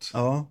gott.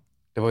 Ja.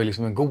 Det var ju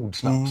liksom en god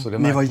snaps. Och det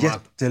Ni märkte var man att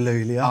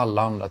jättelöjliga.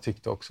 alla andra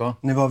tyckte också.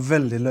 Ni var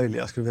väldigt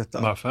löjliga, skulle du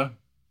veta. Varför?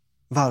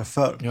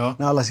 Varför? Ja.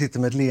 När alla sitter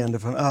med ett leende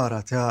från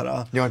öra till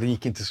öra. Ja, det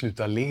gick inte att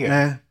sluta le.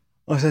 Nej.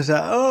 Och så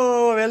säger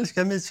åh, vi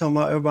älskar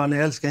midsommar. Jag bara, ni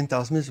älskar inte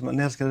alls midsommar.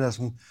 Ni älskar det där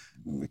som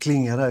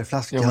klingar där i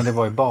flaskan. Ja, men det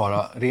var ju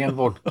bara ren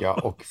vodka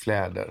och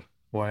fläder.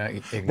 Våra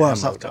egna Bara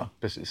hemmagjorda.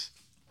 Precis.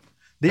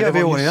 det gör vi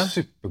i år var ju igen.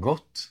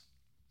 supergott.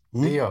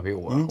 Det gör vi i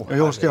år. Och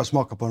jag ska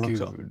smaka på den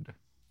också. Gud.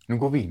 Nu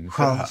går vi in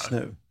för Chans det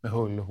här. nu. Med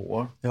hull och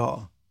hår.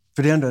 Ja,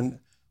 för det är ändå en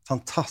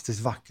fantastiskt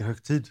vacker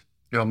högtid.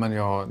 Ja,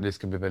 men det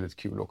ska bli väldigt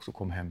kul också att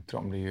komma hem till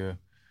dem. Det är ju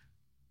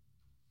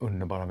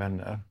underbara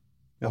vänner.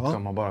 Ja. Och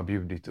de har bara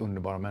bjudit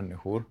underbara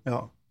människor.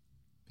 Ja.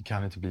 Det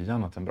kan inte bli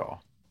annat än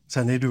bra.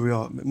 Sen är du och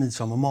jag,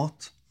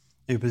 midsommarmat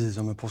är ju precis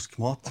som en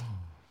påskmat.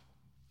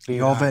 Det är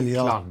Jag det här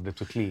väljer-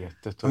 kladdet och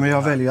kletet. Och Men jag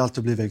det här. väljer alltid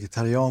att bli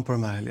vegetarian på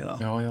de här helgerna.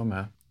 Ja, jag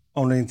med.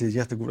 Om det inte är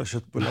jättegoda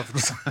köttbullar.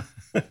 För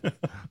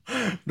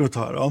då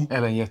tar jag dem.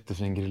 Eller en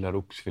jättefin grillad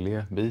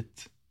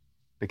oxfilébit.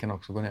 Det kan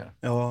också gå ner.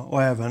 Ja,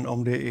 och även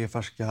om det är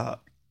färska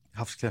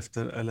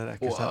havskräftor eller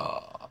räkor.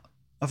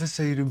 Varför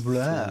säger du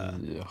blä?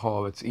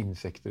 Havets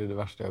insekter är det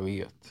värsta jag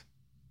vet.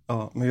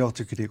 Ja, men jag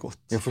tycker det är gott.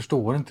 Jag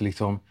förstår inte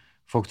liksom.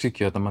 Folk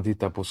tycker att när man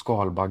tittar på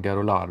skalbaggar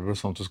och larver och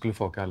sånt så skulle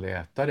folk aldrig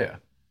äta det.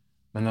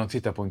 Men när de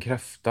tittar på en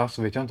kräfta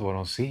så vet jag inte vad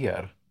de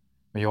ser.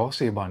 Men jag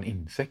ser bara en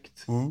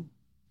insekt.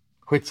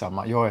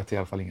 Skitsamma, jag äter i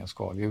alla fall inga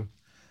skaldjur.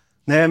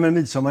 Nej, men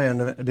midsommar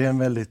det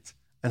är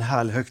en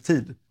härlig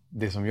högtid.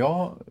 Det som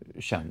jag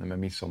känner med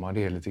midsommar,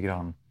 det är lite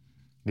grann,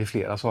 det är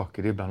flera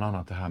saker. Det är bland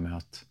annat det här med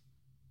att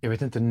jag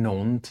vet inte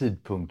någon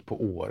tidpunkt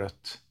på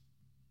året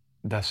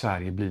där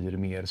Sverige blir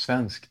mer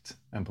svenskt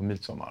än på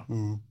midsommar.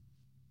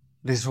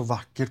 Det är så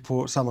vackert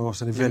på samma gång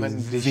som det är Men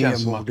väldigt det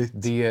känns som att vemodigt.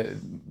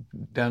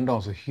 den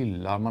dagen så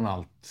hyllar man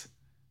allt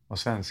vad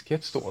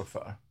svenskhet står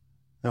för.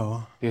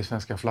 Ja. Det är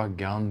svenska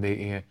flaggan,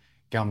 det är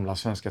gamla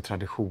svenska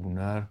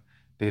traditioner,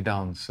 det är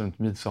dans runt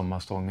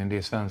midsommarstången, det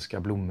är svenska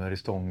blommor i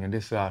stången, det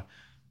är sådär,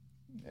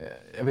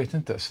 jag vet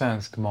inte,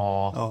 svensk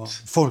mat. Ja.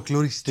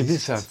 Folkloristiskt. Det blir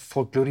såhär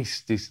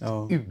folkloristiskt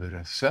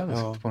ursvenskt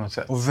Ja. på något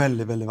sätt. Och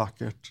väldigt, väldigt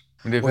vackert.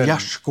 Men det är Och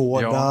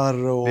gärdsgårdar.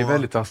 Och... Det är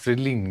väldigt Astrid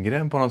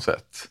Lindgren på något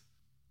sätt.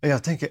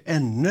 Jag tänker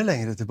ännu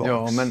längre tillbaka.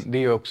 Ja, men det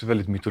är också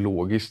väldigt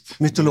mytologiskt.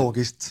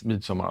 Mytologiskt.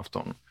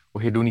 Midsommarafton.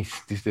 Och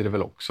hedonistiskt är det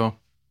väl också.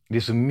 Det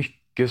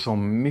är så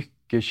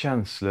mycket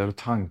känslor och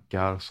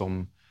tankar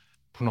som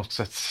på något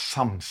sätt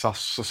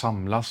samsas och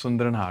samlas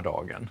under den här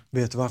dagen.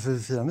 Vet du varför vi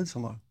firar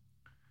midsommar?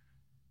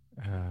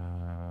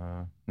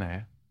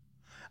 Nej.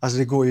 Alltså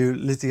det går ju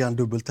lite grann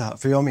dubbelt det här.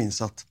 För jag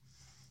minns att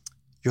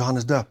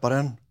Johannes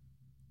döparen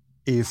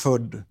är ju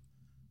född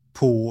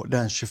på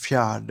den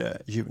 24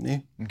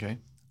 juni. Okay.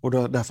 Och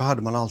därför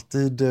hade man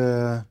alltid,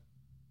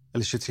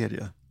 eller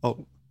 23,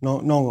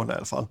 någon gång där i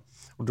alla fall.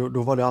 Och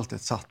då var det alltid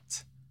ett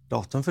satt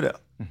datum för det.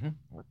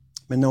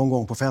 Men någon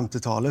gång på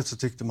 50-talet så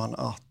tyckte man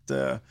att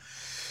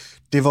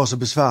det var så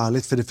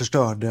besvärligt för det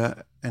förstörde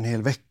en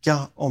hel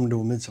vecka om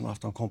då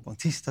midsommarafton kom på en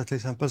tisdag till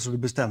exempel. Så då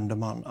bestämde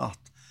man att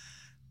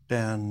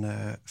den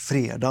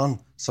fredagen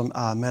som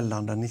är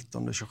mellan den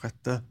 19 och 26,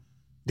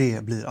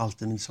 det blir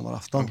alltid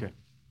midsommarafton. Okej.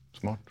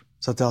 Smart.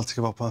 Så att det alltid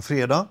ska vara på en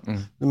fredag.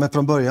 Men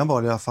från början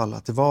var det i alla fall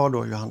att det var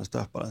då Johannes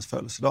döparens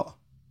födelsedag.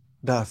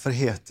 Därför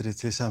heter det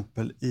till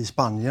exempel i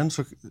Spanien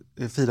så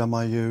firar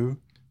man ju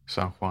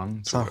San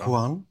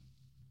Juan.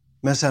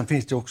 Men sen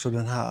finns det också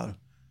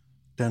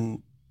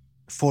den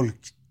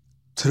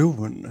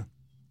folktron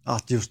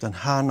att just den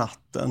här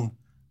natten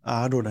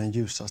är då den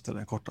ljusaste,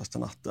 den kortaste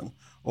natten.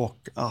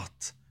 Och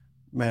att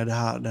med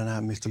den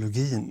här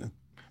mytologin.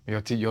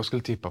 Jag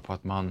skulle tippa på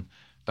att man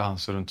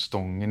dansar runt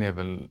stången är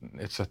väl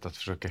ett sätt att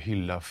försöka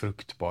hylla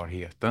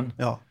fruktbarheten.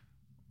 Ja.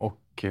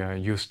 Och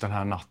just den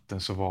här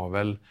natten så var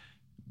väl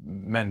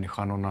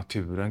människan och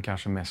naturen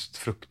kanske mest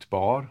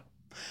fruktbar.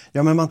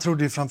 Ja, men man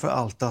trodde ju framför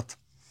allt att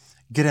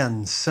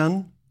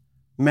gränsen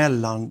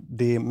mellan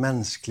det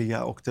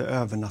mänskliga och det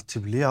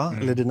övernaturliga,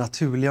 eller det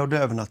naturliga och det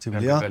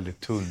övernaturliga, Den var väldigt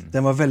tunn.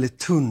 Den var väldigt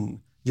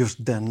tunn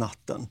just den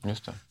natten.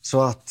 Just det.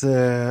 Så att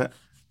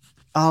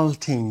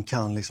allting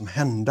kan liksom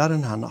hända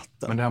den här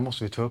natten. Men det här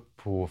måste vi ta upp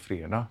på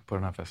fredag på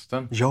den här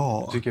festen.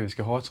 Ja. Jag tycker vi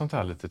ska ha ett sånt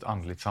här litet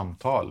andligt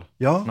samtal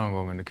någon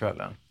gång under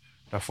kvällen.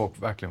 Där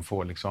folk verkligen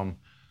får liksom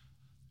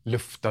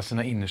lufta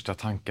sina innersta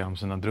tankar om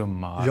sina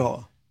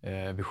drömmar,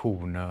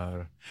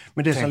 visioner.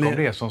 Men tänk om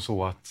det är som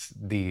så att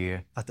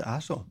det är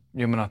så.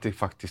 Jag menar att det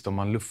faktiskt, om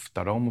man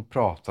luftar dem och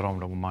pratar om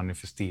dem och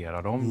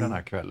manifesterar dem den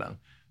här kvällen,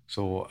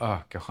 så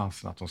ökar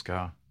chansen att de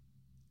ska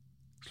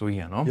slå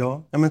igenom.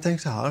 Ja, men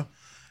tänk så här.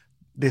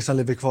 Det som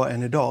lever kvar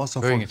än idag.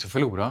 Vi har inget att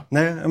förlora.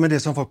 Nej, men det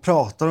som folk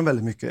pratar om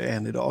väldigt mycket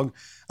än idag.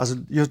 Alltså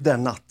just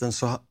den natten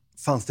så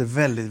fanns det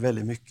väldigt,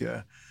 väldigt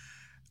mycket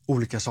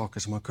olika saker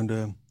som man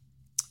kunde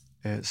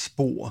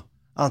spå.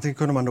 Antingen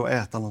kunde man då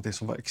äta något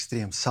som var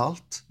extremt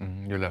salt.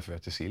 Det är därför vi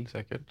äter sill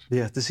säkert. Vi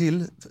äter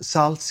sill,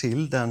 salt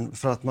sill,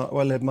 för att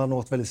man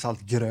åt väldigt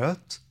salt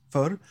gröt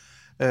förr.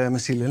 Men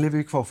sillen lever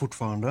ju kvar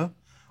fortfarande.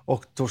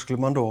 Och då skulle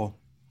man då,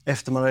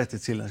 efter man hade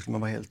ätit sillen, skulle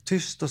man vara helt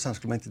tyst och sen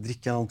skulle man inte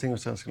dricka någonting och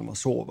sen skulle man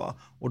sova.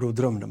 Och då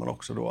drömde man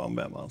också då om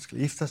vem man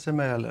skulle gifta sig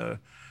med eller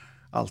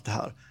allt det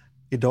här.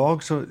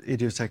 Idag så är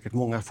det ju säkert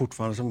många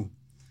fortfarande som,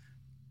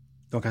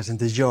 de kanske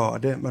inte gör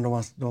det,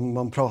 men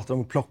man pratar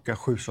om att plocka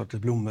 7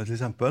 sorters blommor till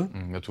exempel.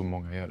 Jag tror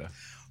många gör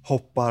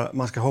det.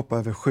 Man ska hoppa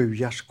över 7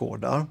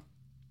 gärdsgårdar.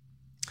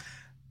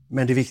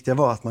 Men det viktiga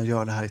var att man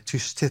gör det här i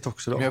tysthet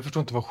också då. Men jag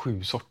förstår inte var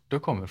 7 sorter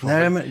kommer ifrån.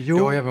 Nej, men, det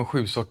har även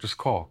 7 sorters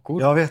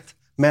kakor. Jag vet,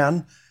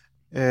 men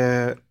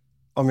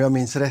om jag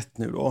minns rätt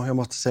nu då, jag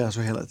måste säga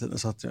så hela tiden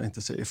så att jag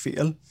inte säger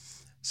fel,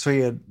 så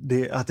är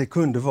det att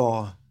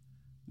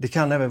det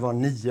kan även vara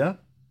 9,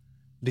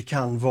 det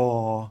kan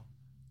vara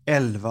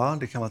 11,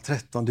 det kan vara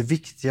 13. Det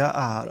viktiga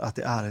är att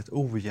det är ett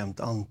ojämnt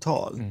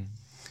antal.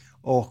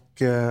 Och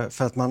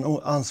för att man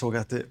ansåg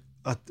att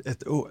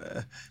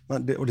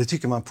och det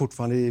tycker man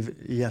fortfarande i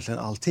egentligen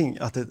allting,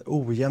 att ett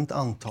ojämnt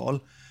antal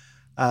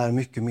är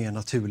mycket mer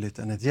naturligt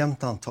än ett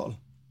jämnt antal.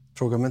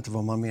 Fråga mig inte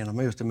vad man menar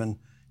med just det, men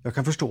jag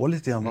kan förstå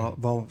lite grann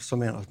vad som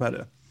menas med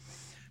det.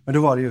 Men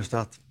då var det just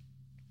att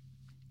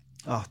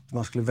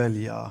man skulle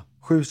välja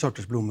 7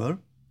 sorters blommor,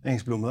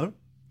 ängsblommor,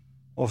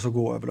 och så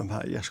gå över de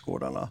här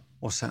gärdsgårdarna.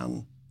 Och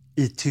sen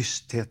i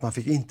tysthet, man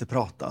fick inte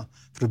prata,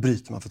 för då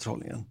bryter man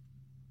förtrollningen.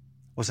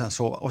 Och sen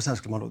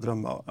skulle man då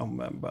drömma om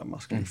vem man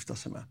skulle gifta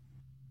sig med.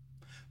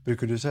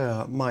 Brukar du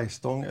säga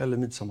majstång eller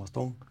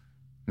midsommarstång?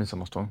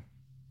 Midsommarstång.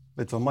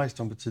 Vet du vad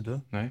majstång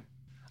betyder? Nej.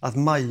 Att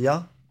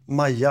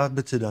maja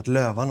betyder att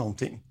löva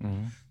någonting.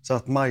 Så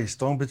att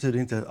majstång betyder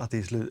inte att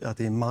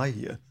det är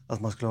maj,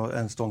 att man skulle ha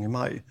en stång i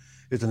maj.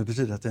 Utan det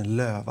betyder att det är en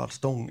lövad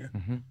stång.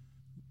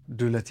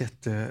 Du lät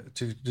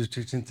du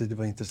tyckte inte det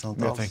var intressant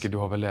alls. Jag tänker, du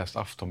har väl läst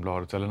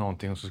Aftonbladet eller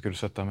någonting och så ska du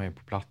sätta mig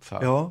på plats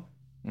här. Ja,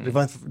 det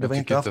var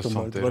inte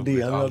Aftonbladet, det var det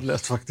jag hade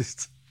läst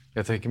faktiskt.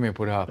 Jag tänker mer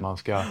på det här att man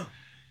ska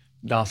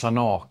dansa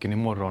naken i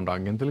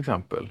morgondagen till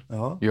exempel.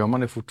 Ja. Gör man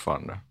det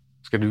fortfarande?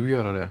 Ska du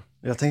göra det?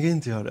 Jag tänker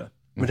inte göra det.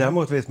 Men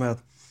däremot vet man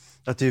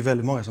att det är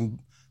väldigt många som,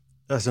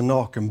 alltså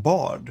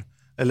nakenbad.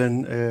 Eller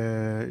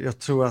jag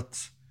tror att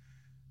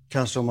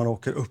kanske om man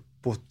åker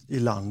uppåt i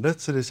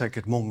landet så är det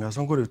säkert många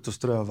som går ut och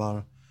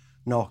strövar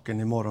naken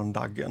i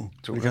morgondagen.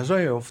 Tror det du? kanske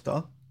jag gör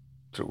ofta.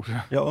 Tror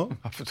du? Ja.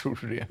 Varför tror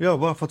du det? Jag har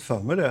bara fått för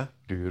mig det.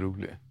 Du är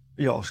rolig.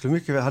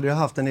 Hade jag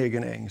haft en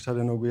egen äng så hade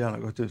jag nog gärna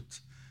gått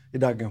ut i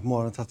dagen på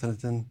morgonen och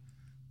tagit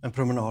en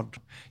promenad.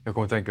 Jag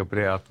kommer att tänka på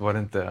det, att var det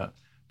inte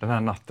den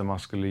här natten man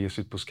skulle ge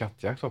sig ut på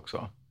skattjakt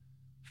också?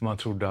 För man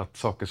trodde att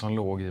saker som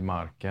låg i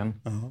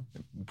marken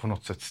på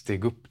något sätt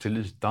steg upp till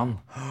ytan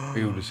och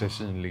gjorde sig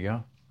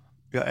synliga.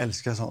 Jag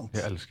älskar sånt.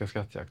 Jag älskar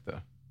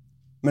skattjakter.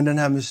 Men den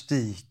här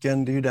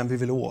mystiken, det är ju den vi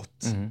vill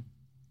åt.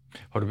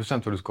 Har du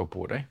bestämt vad du ska ha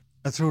på dig?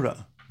 Jag tror det.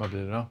 Vad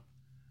blir det då?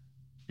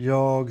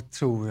 Jag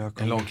tror jag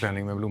kommer... En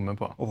långklänning med blommor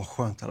på. Vad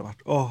skönt det hade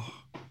varit.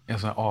 En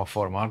sån här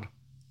A-formad.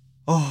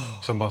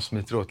 Som bara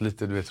smiter åt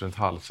lite, du vet, runt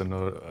halsen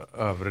och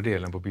övre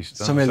delen på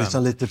bysten. Som är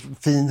liksom lite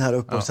fin här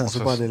uppe och sen och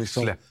så bara det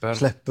liksom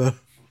släpper.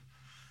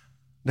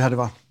 Det hade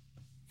varit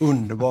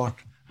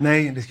underbart.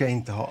 Nej, det ska jag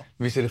inte ha.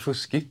 Visst är det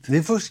fuskigt? Det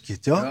är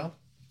fuskigt, ja.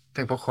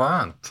 Tänk på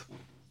skönt.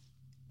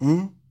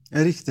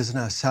 En riktig sån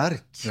här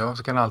särk. Ja,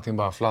 så kan allting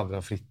bara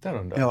fladdra fritt där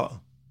under. Ja,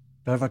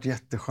 det hade varit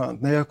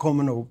jätteskönt. Nej, jag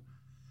kommer nog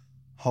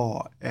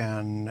ha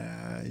en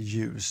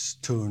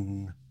ljus,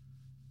 tunn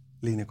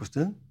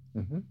linnekostym.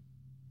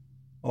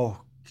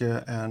 Och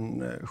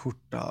en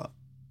skjorta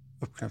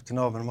uppknäppt till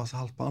naveln och massa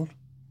halsband.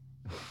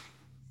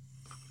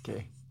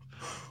 Okej.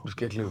 Du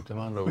ska klä ut det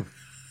med andra ord.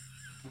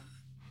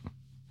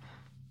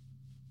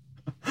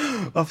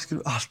 Varför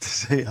skulle du alltid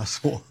säga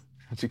så?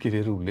 Jag tycker det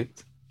är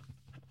roligt.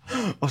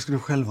 Vad ska du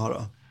själv ha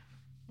då?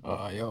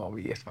 Ja, jag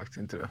vet faktiskt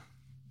inte det.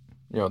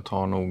 Jag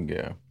tar nog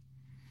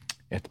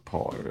ett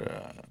par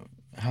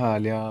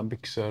härliga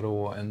byxor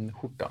och en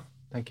skjorta,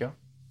 tänker jag.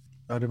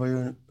 Ja, det var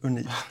ju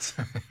unikt.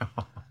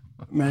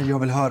 Men jag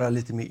vill höra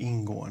lite mer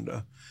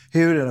ingående.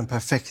 Hur är den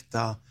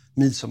perfekta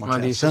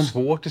midsommarklädseln? Men det är så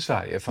svårt i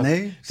Sverige. För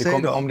Nej,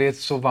 om det är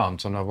så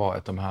varmt som det har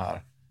varit de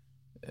här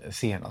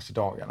senaste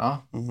dagarna,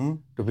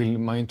 då vill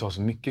man ju inte ha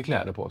så mycket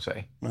kläder på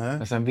sig. Nej.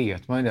 Men sen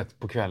vet man ju att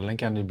på kvällen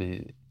kan det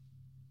bli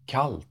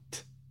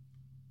kallt.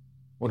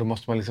 Och då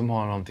måste man liksom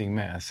ha någonting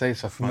med sig.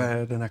 Så att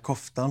med den här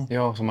koftan?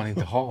 Ja, som man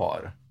inte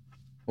har.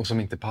 Och som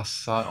inte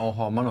passar. Och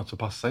har man något så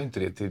passar inte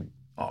det till...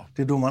 Ja.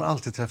 Det är då man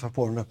alltid träffar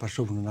på de där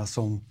personerna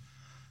som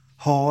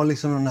har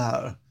liksom de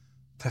här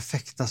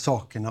perfekta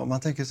sakerna. Och man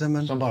tänker sig,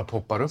 men... Som bara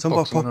poppar upp som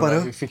också. Bara poppar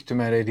upp. Hur fick du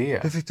med dig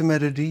det? Hur fick du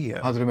med dig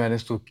det? Hade du med dig en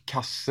stor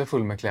kasse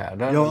full med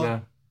kläder? Ja,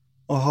 eller?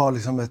 Och har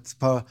liksom ett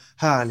par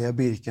härliga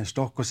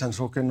Birkenstock och sen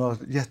så åker några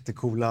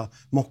jättecoola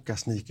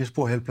mockasneakers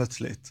på helt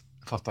plötsligt.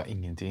 Fattar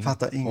ingenting.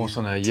 Och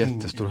sån här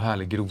jättestor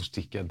härlig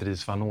grovsticka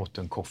Dries van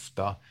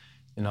Noten-kofta.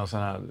 I någon sån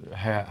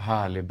här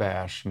härlig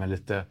beige med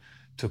lite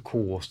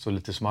turkost och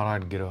lite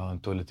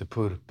smaragdgrönt och lite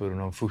purpur och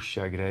någon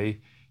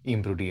fuchsia-grej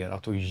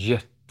inbroderat och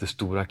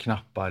jättestora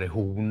knappar i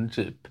horn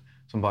typ.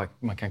 Som bara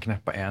man kan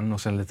knäppa en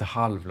och sen lite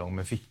halvlång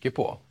med fickor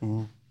på.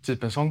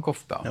 Typ en sån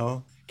kofta.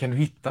 Ja. Kan du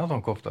hitta en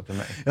sån kofta till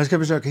mig? Jag ska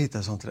försöka hitta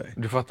en sån till dig.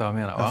 Du fattar vad jag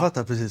menar, va? Jag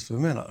fattar precis vad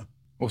du menar.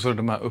 Och så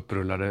de här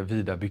upprullade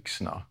vida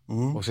byxorna.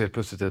 Och så är det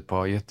plötsligt ett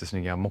par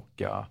jättesnygga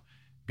mocka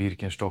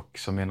Birkenstock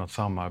som är något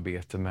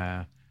samarbete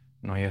med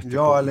någon jättecool.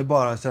 Ja, eller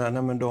bara sådär,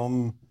 nej men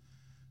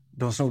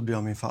de snodde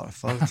jag min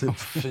farfar typ.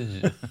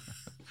 Fy.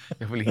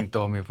 Jag vill inte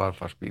ha min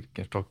farfars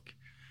Birkenstock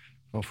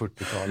från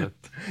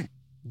 40-talet.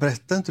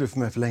 Berättade inte du för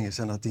mig för länge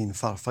sedan att din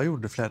farfar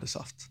gjorde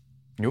flädersaft?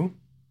 Jo.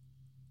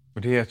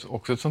 Och det är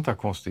också ett sånt här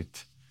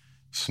konstigt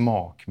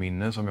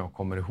smakminne som jag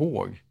kommer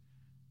ihåg.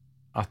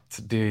 Att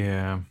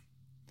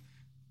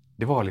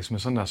det var liksom en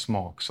sån där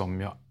smak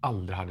som jag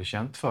aldrig hade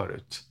känt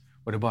förut.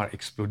 Och det bara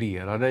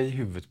exploderade i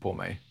huvudet på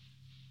mig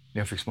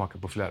när jag fick smaka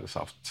på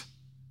flädersaft.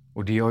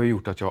 Och det har ju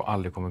gjort att jag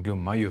aldrig kommer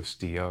glömma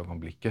just det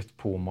ögonblicket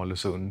på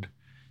Mollösund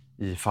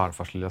i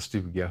farfars lilla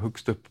stuga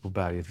högst upp på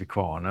berget vid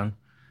Kvarnen.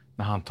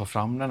 När han tar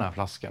fram den här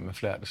flaskan med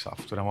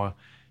flädersaft. Och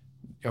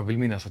jag vill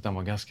minnas att den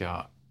var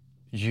ganska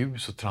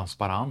ljus och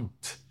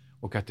transparent.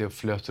 Och att det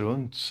flöt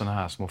runt såna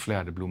här små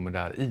fläderblommor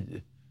där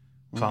i.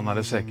 Så han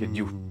hade säkert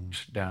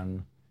gjort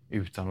den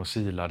utan att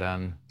sila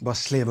den. Bara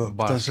sleva upp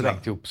bara den slängt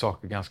sådär. ihop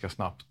saker ganska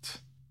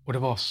snabbt. Och det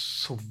var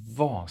så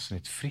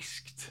vansinnigt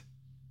friskt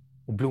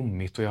och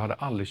blommigt och jag hade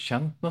aldrig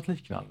känt något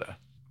liknande.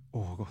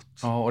 Gott.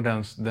 Ja, och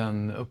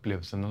den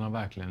upplevelsen den har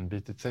verkligen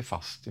bitit sig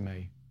fast i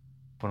mig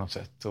på något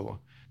sätt. Och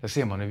där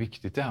ser man hur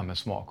viktigt det är med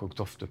smak- och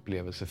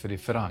doftupplevelser för det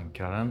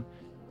förankrar den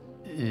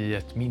i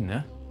ett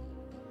minne.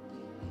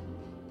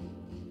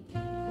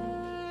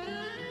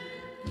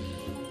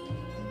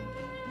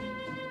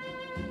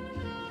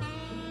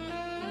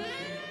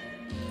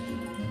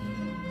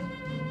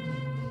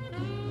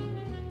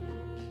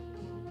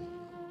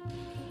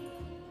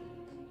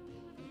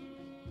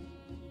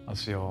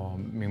 Alltså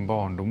min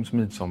barndoms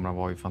midsommar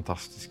var ju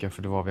fantastiska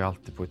för det var vi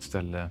alltid på ett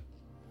ställe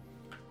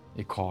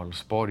i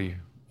Karlsborg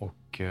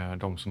och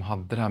de som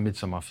hade det här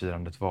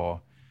midsommarfirandet var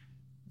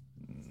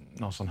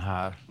någon sån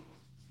här,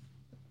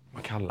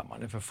 vad kallar man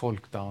det för,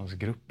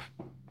 folkdansgrupp.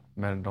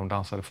 Men de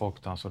dansade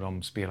folkdans och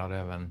de spelade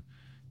även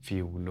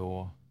fiol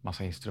och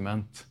massa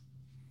instrument.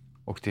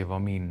 Och det var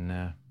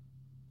min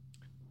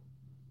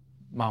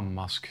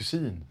mammas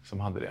kusin som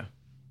hade det.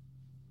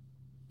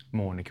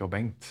 Monica och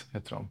Bengt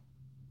heter de.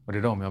 Och det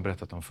är de jag har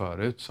berättat om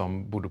förut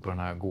som bodde på den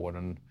här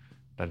gården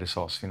där det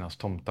sades finnas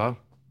tomtar,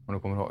 om du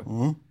kommer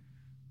ihåg.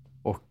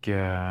 Och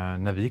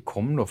när vi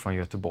kom då från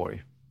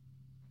Göteborg,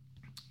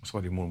 så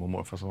var det mormor och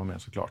morfar som var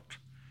med såklart,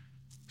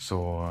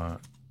 så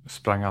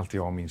sprang alltid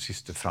jag och min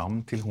syster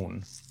fram till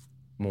hon,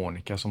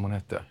 Monica som hon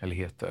hette, eller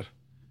heter,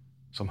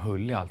 som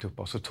höll i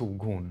alltihopa. Och så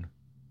tog hon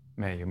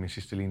mig och min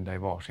syster Linda i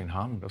varsin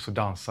hand och så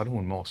dansade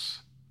hon med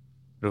oss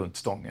runt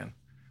stången.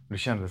 Och det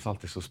kändes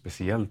alltid så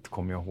speciellt,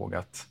 kommer jag ihåg,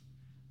 att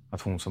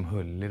hon som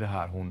höll i det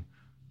här, hon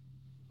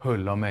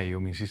höll av mig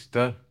och min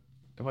syster.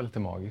 Det var lite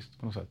magiskt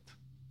på något sätt.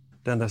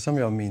 Det enda som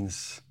jag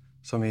minns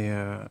som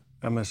är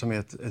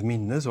ett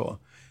minne så,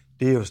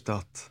 det är just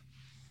att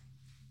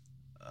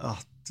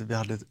att vi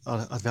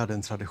hade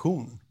en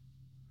tradition.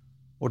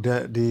 Och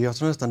jag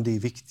tror nästan det är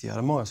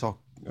viktigare många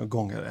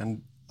gånger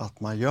än att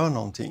man gör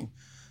någonting.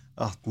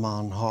 Att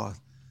man har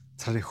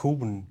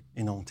tradition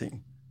i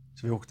någonting.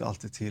 Så vi åkte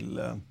alltid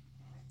till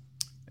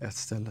ett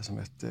ställe som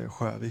hette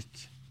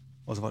Sjövik.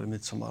 Och så var det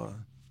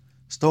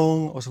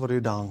midsommarstång och så var det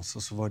ju dans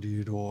och så var det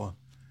ju då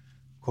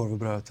korv och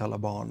bröd till alla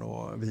barn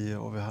och vi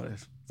hade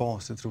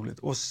vansinnigt roligt.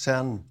 Och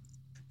sen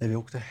när vi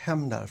åkte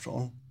hem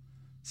därifrån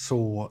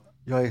så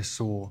jag är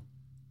så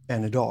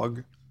än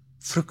idag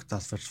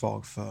fruktansvärt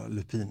svag för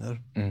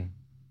lupiner.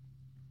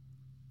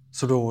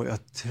 Så då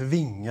jag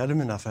tvingade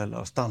mina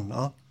föräldrar att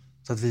stanna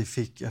så att vi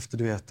fick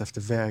efter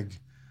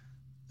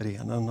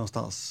vägrenen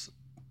någonstans.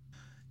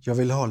 Jag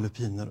ville ha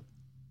lupiner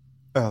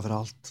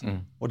överallt.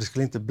 Och det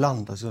skulle inte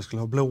blandas. Jag skulle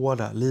ha blåa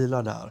där,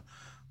 lila där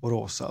och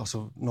rosa. Och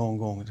så någon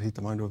gång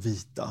hittar man då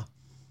vita.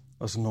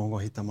 Och så någon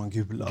gång hittar man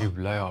gula.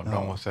 Gula, ja.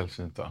 De var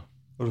sällsynta.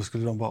 Och då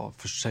skulle de vara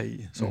för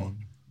sig. Så.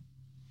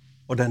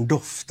 Och den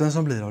doften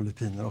som blir av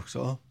lupiner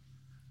också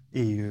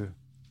är ju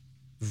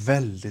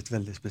väldigt,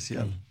 väldigt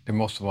speciell. Det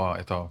måste vara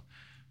ett av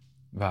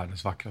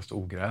världens vackraste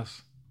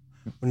ogräs.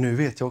 Och nu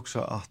vet jag också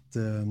att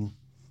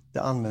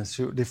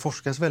det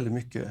forskas väldigt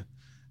mycket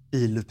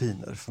i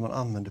lupiner. För man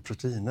använder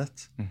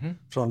proteinet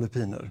från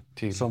lupiner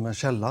som en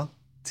källa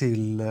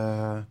till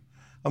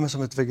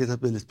som ett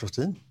vegetabiliskt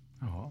protein.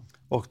 Jaha.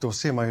 Och då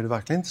ser man ju det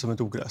verkligen inte som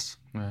ett ogräs.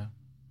 Nej.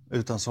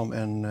 Utan som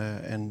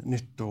en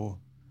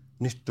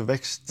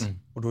nyttoväxt.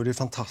 Och då är det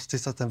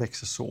fantastiskt att den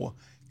växer så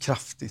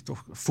kraftigt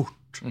och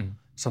fort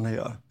som den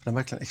gör. För den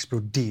verkligen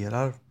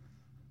exploderar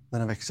när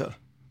den växer.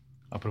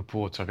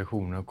 Apropå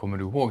traditioner, kommer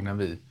du ihåg när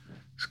vi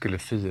skulle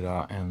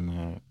fira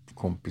en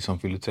kompis som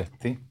fyllde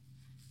 30?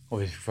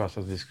 Och vi fick för oss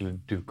att vi skulle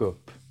duka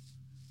upp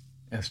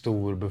en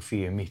stor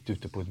buffé mitt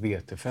ute på ett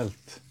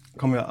vetefält.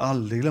 Kommer jag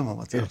aldrig glömma,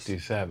 Mattias. Ute i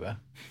Säve.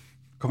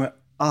 Kommer jag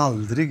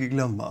aldrig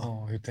glömma.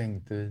 Ja, hur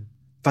tänkte vi?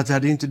 För att vi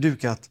hade ju inte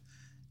dukat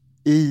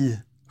i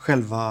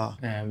själva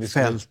vi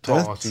skulle fältet.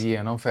 ta oss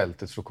igenom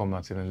fältet för att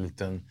komma till en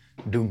liten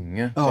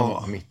dunge som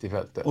var mitt i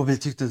fältet. Och vi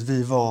tyckte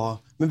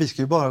att men vi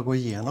ska ju bara gå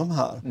igenom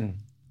här.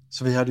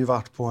 Så vi hade ju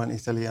varit på en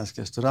italiensk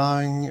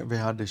restaurang, vi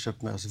hade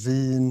köpt med oss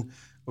vin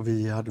och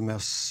vi hade med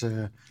oss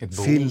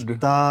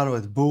filtar och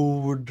ett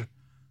bord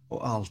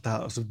och allt det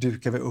här. Och så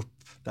dukar vi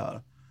upp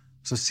där.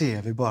 Så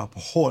ser vi bara på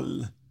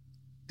håll.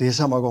 Det är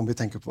samma gång vi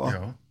tänker på.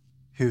 Ja.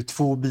 Hur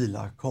 2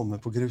 bilar kommer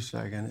på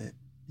grusvägen i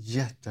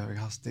jättehög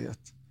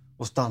hastighet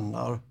och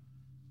stannar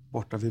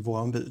borta vid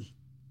våran bil.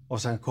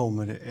 Och sen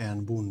kommer det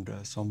en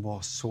bonde som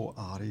var så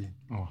arg.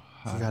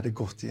 För vi hade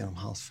gått igenom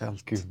hans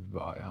fält. Gud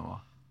vad arg han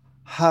var.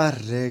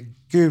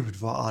 Herregud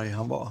vad arg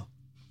han var.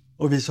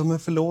 Och vi sa, men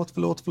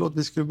förlåt,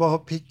 vi skulle bara ha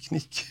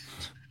picknick.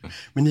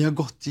 Men ni har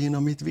gått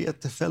igenom mitt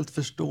vetefält,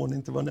 förstår ni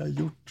inte vad ni har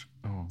gjort?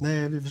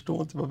 Nej, vi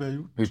förstår inte vad vi har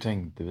gjort. Hur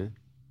tänkte vi?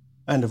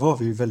 Ändå var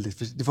vi ju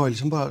det var ju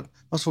liksom bara,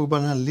 man såg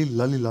bara den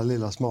här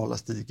lilla smala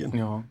stigen.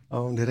 Ja. Ja,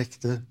 om det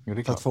räckte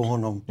det för att få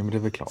honom men det är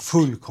väl klart.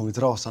 Fullkomligt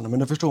rasande. Men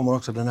då förstår man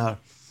också den här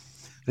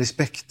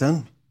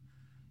respekten.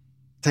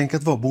 Tänk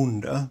att vara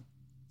bonde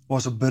och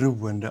vara så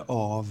beroende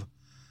av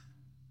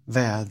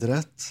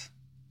vädret.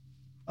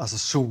 Alltså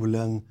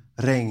solen,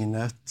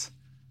 regnet,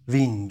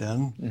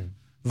 vinden.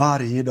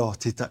 Varje dag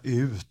titta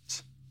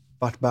ut.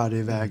 Vart bär det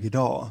iväg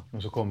idag?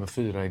 Och så kommer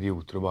 4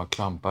 idioter och bara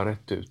klampar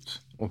rätt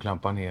ut och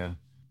klampar ner.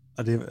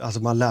 Ja, alltså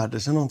man lärde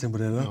sig någonting på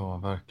det. Eller? Ja,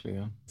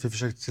 verkligen. Vi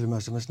försökte till och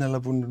med säga, men snälla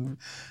bonden,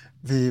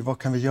 vad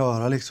kan vi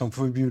göra liksom?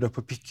 Får vi bjuda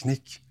på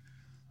picknick?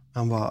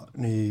 Han bara,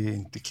 ni är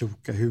inte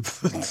kloka i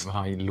huvudet.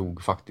 Han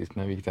log faktiskt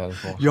när vi gick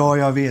därifrån. Ja,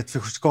 jag vet, för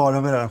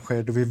skadan var redan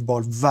skedd och vi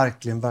bad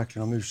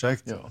verkligen om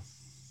ursäkt. Ja.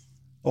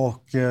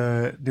 Och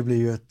det blir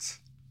ju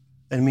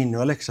en minne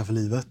och läxa för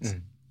livet.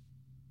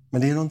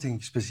 Men det är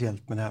någonting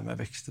speciellt med det här med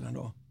växter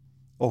ändå.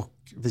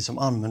 Och vi som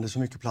använder så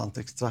mycket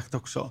plantextrakt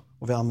också.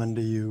 Och vi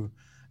använder ju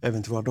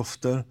även till våra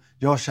dofter.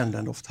 Jag kände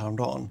en doft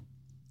häromdagen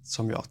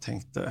som jag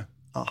tänkte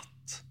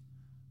att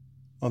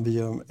om vi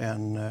gör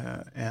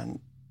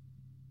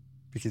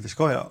vilket vi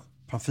ska göra,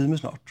 parfymer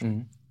snart.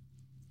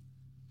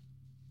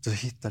 Så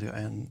hittade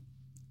jag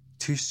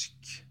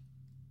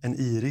en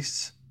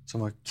iris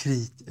som var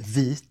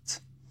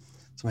kritvit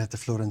som heter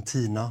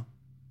Florentina.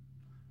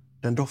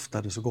 Den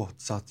doftade så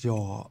gott så att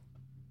jag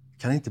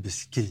kan inte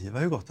beskriva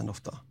hur gott den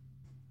doftade.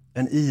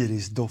 En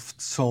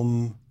irisdoft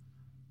som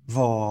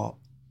var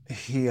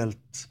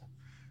helt...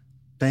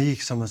 Den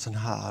gick som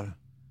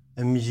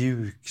en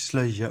mjuk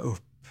slöja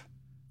upp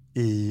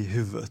i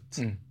huvudet.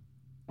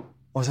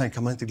 Och sen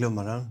kan man inte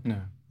glömma den.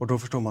 Nej. Och då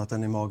förstår man att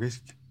den är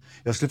magisk.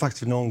 Jag skulle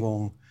faktiskt någon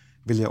gång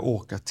vilja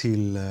åka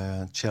till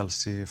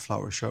Chelsea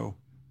Flower Show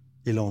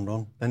i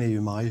London. Den är ju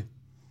i maj.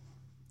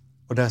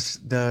 Och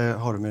där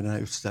har de med den här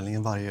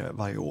utställningen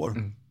varje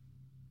år.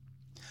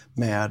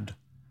 Med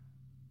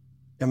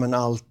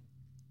allt,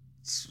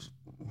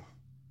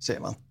 säger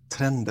man,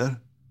 trender,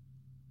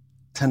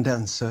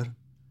 tendenser,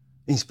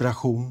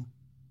 inspiration.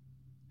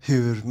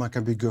 Hur man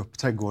kan bygga upp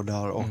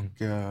trädgårdar och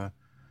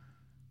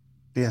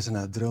det är en sån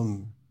här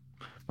dröm.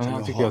 Men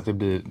här tycker jag att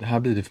det här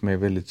blir det för mig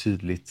väldigt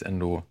tydligt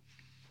ändå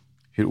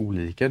hur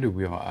olika du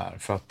och jag är.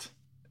 För att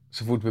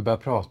så fort vi börjar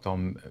prata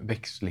om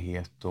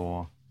växtlighet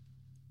och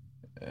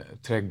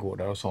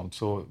trädgårdar och sånt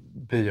så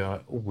blir jag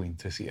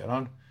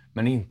ointresserad.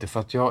 Men inte för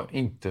att jag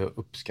inte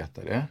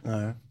uppskattar det.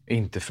 Nej.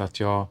 Inte för att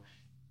jag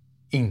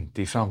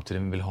inte i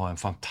framtiden vill ha en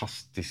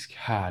fantastisk,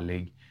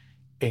 härlig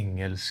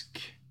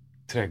engelsk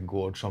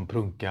trädgård som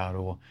prunkar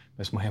och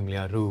med små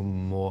hemliga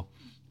rum och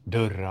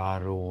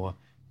dörrar och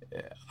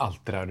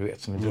allt det där du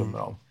vet som vi drömmer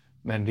om.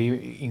 Men det är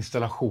ju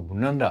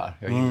installationen där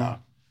jag gillar.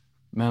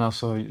 Men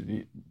alltså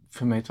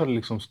för mig tar det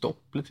liksom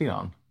stopp lite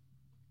grann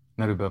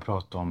när du börjar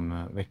prata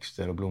om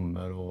växter och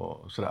blommor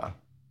och sådär.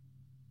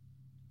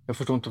 Jag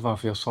förstår inte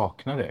varför jag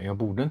saknar det. Jag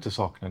borde inte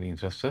sakna det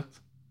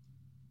intresset.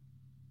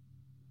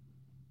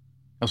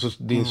 Alltså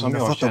det är som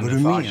jag känner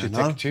för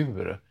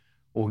arkitektur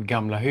och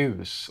gamla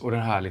hus och det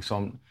här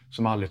liksom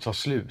som aldrig tar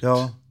slut.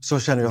 Ja, så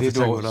känner jag för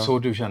trädgårdar. Så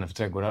du känner för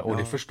trädgårdar och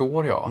det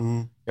förstår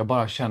jag. Jag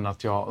bara känner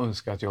att jag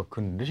önskar att jag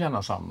kunde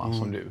känna samma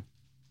som du.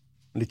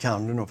 Det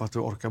kan du nog för att du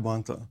orkar bara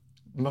inte.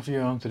 Varför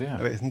gör jag inte det?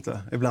 Jag vet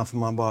inte. Ibland får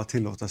man bara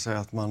tillåta sig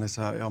att man är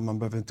så här, man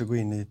behöver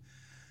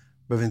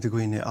inte gå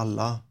in i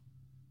alla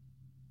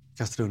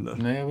kastruller.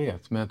 Nej, jag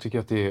vet. Men jag tycker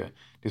att det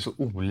är så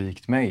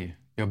olikt mig.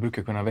 Jag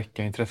brukar kunna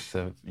väcka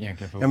intresse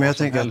egentligen för vad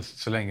som helst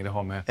så länge det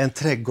har med... En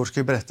trädgård ska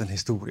ju berätta en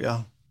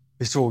historia.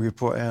 Vi såg ju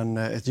på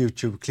ett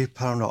YouTube-klipp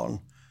häromdagen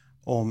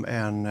om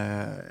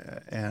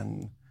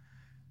en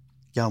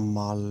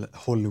gammal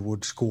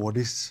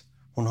Hollywood-skådis.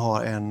 Hon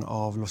har en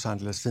av Los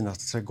Angeles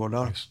finaste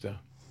trädgårdar. Just det.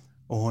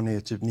 Och hon är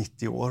typ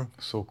 90 år.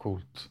 Så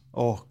coolt.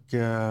 Och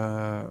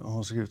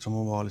hon såg ut som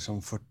hon var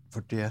liksom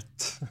 41.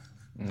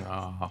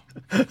 Jaha.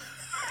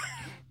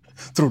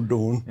 Trodde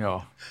hon.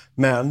 Ja.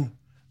 Men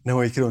när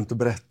hon gick runt och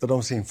berättade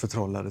om sin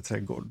förtrollade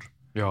trädgård.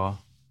 Ja.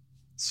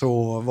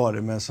 Så var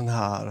det med en sån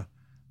här...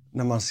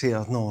 När man ser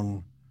att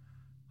någon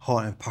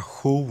har en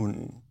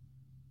passion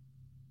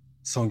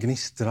som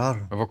gnistrar.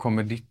 Men var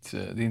kommer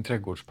din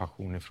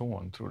trädgårdspassion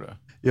ifrån, tror du?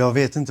 Jag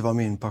vet inte var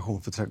min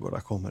passion för trädgårdar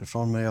kommer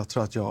ifrån. Men jag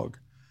tror att jag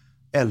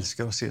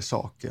älskar att se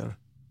saker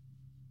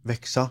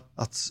växa.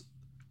 Att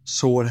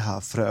så det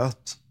här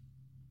fröet.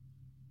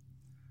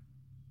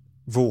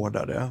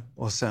 Vårda det.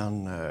 Och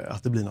sen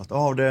att det blir något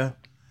av det.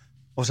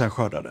 Och sen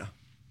skörda det.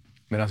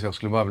 Medan jag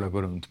skulle bara vilja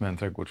gå runt med en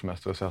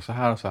trädgårdsmästare och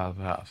säga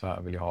så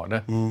här vill jag ha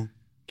det.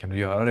 Kan du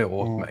göra det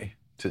åt mig,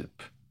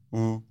 typ?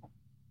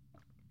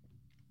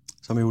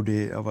 Som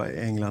jag var i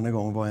England en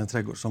gång, var en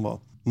trädgård som var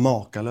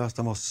makalös.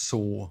 Den var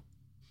så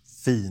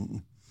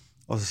fin.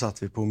 Och så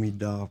satt vi på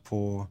middag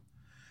på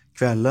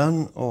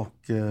kvällen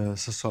och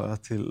så sa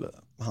jag till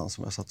han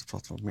som jag satt och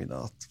pratade med på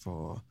middag att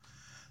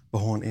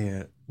vad hon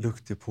är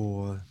duktig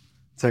på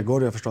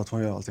trädgård. Jag förstår att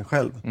hon gör allting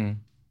själv.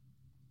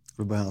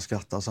 Då började han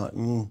skratta och sa,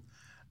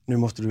 nu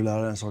måste du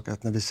lära dig en sak,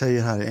 att när vi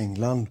säger här i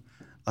England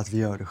att vi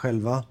gör det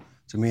själva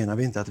så menar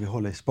vi inte att vi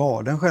håller i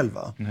spaden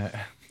själva. Nej.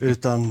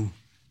 Utan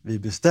vi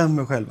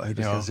bestämmer själva hur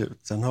det ska se ut.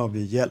 Sen har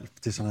vi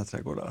hjälp till sådana här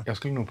trädgårdar. Jag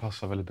skulle nog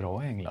passa väldigt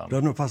bra i England. Det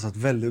har nog passat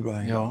väldigt bra i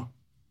England. Ja,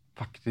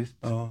 faktiskt.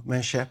 Ja, med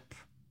en käpp.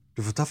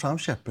 Du får ta fram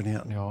käppen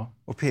igen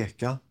och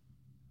peka.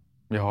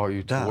 Jag har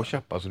ju 2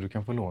 käppar så du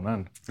kan få låna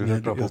en. Du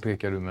är bra på att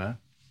peka du med.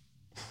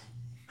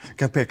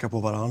 Kan peka på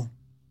varann.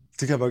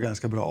 Tycker jag var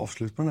ganska bra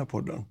avslut på den här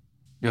podden.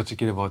 Jag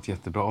tycker det var ett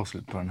jättebra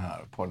avslut på den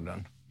här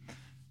podden.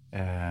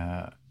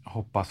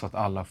 Hoppas att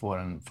alla får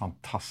en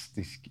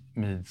fantastisk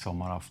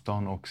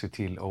midsommarafton och se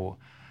till att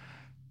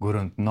gå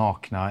runt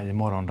nakna i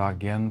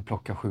morgondagen,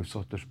 plocka 7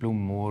 sorters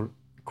blommor,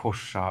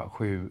 korsa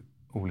 7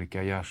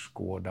 olika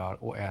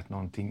gärdsgårdar och ät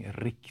någonting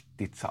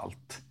riktigt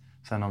salt.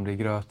 Sen om det är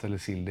gröt eller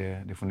sill,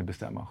 det får ni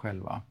bestämma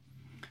själva.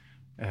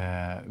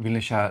 Vill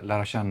ni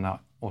lära känna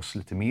oss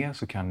lite mer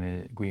så kan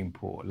ni gå in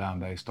på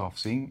Lernberg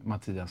Stafsing,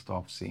 Mattias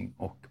Stafsing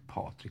och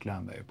Patrik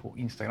Lernberg på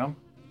Instagram.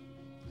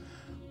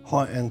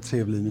 Ha en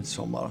trevlig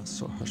midsommar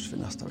så hörs vi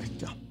nästa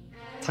vecka.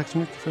 Tack så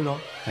mycket för idag.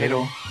 Hej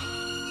då!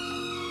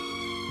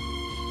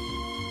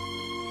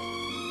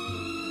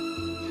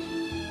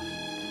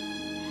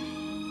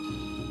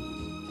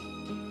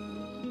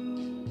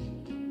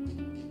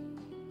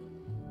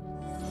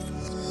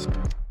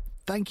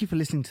 Thank you for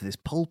listening to this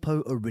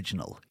Polpo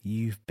original.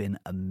 You've been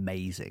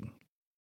amazing.